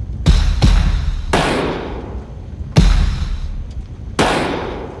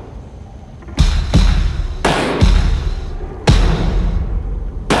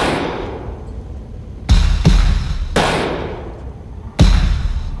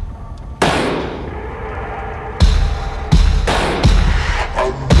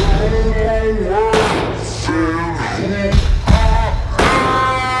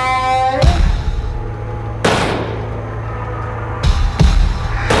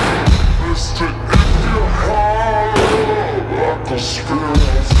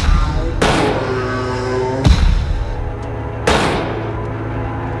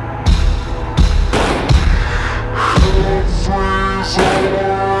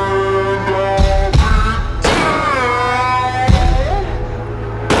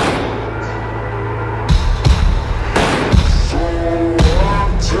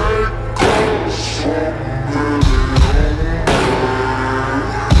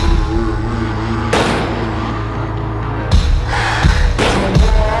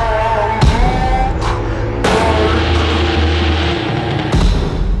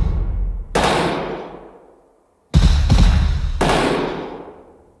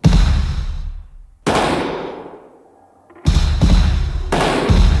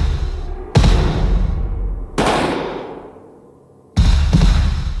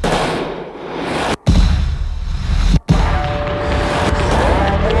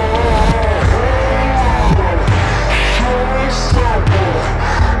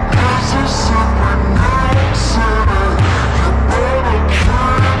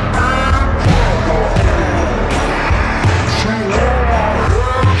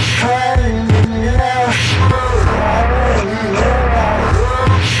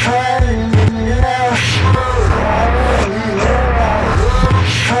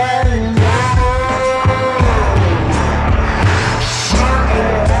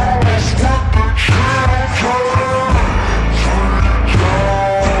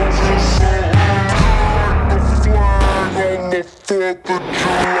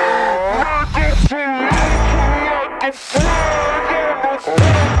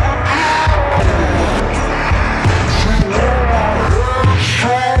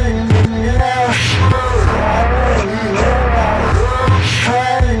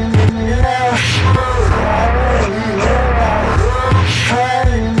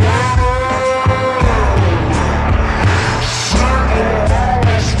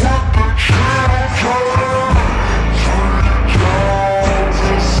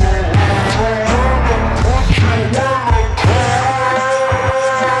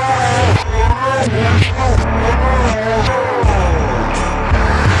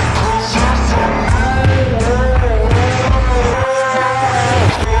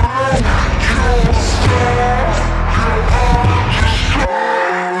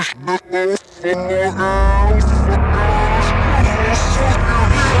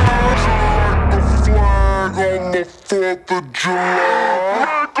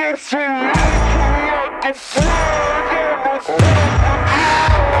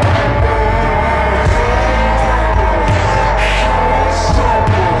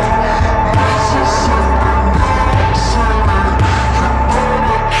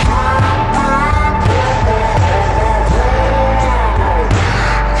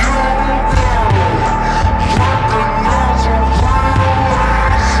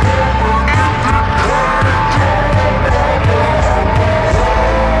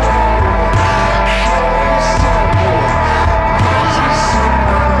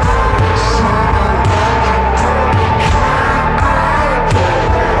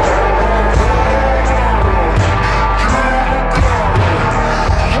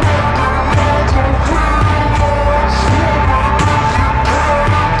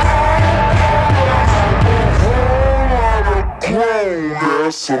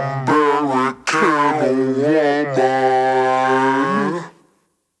 Some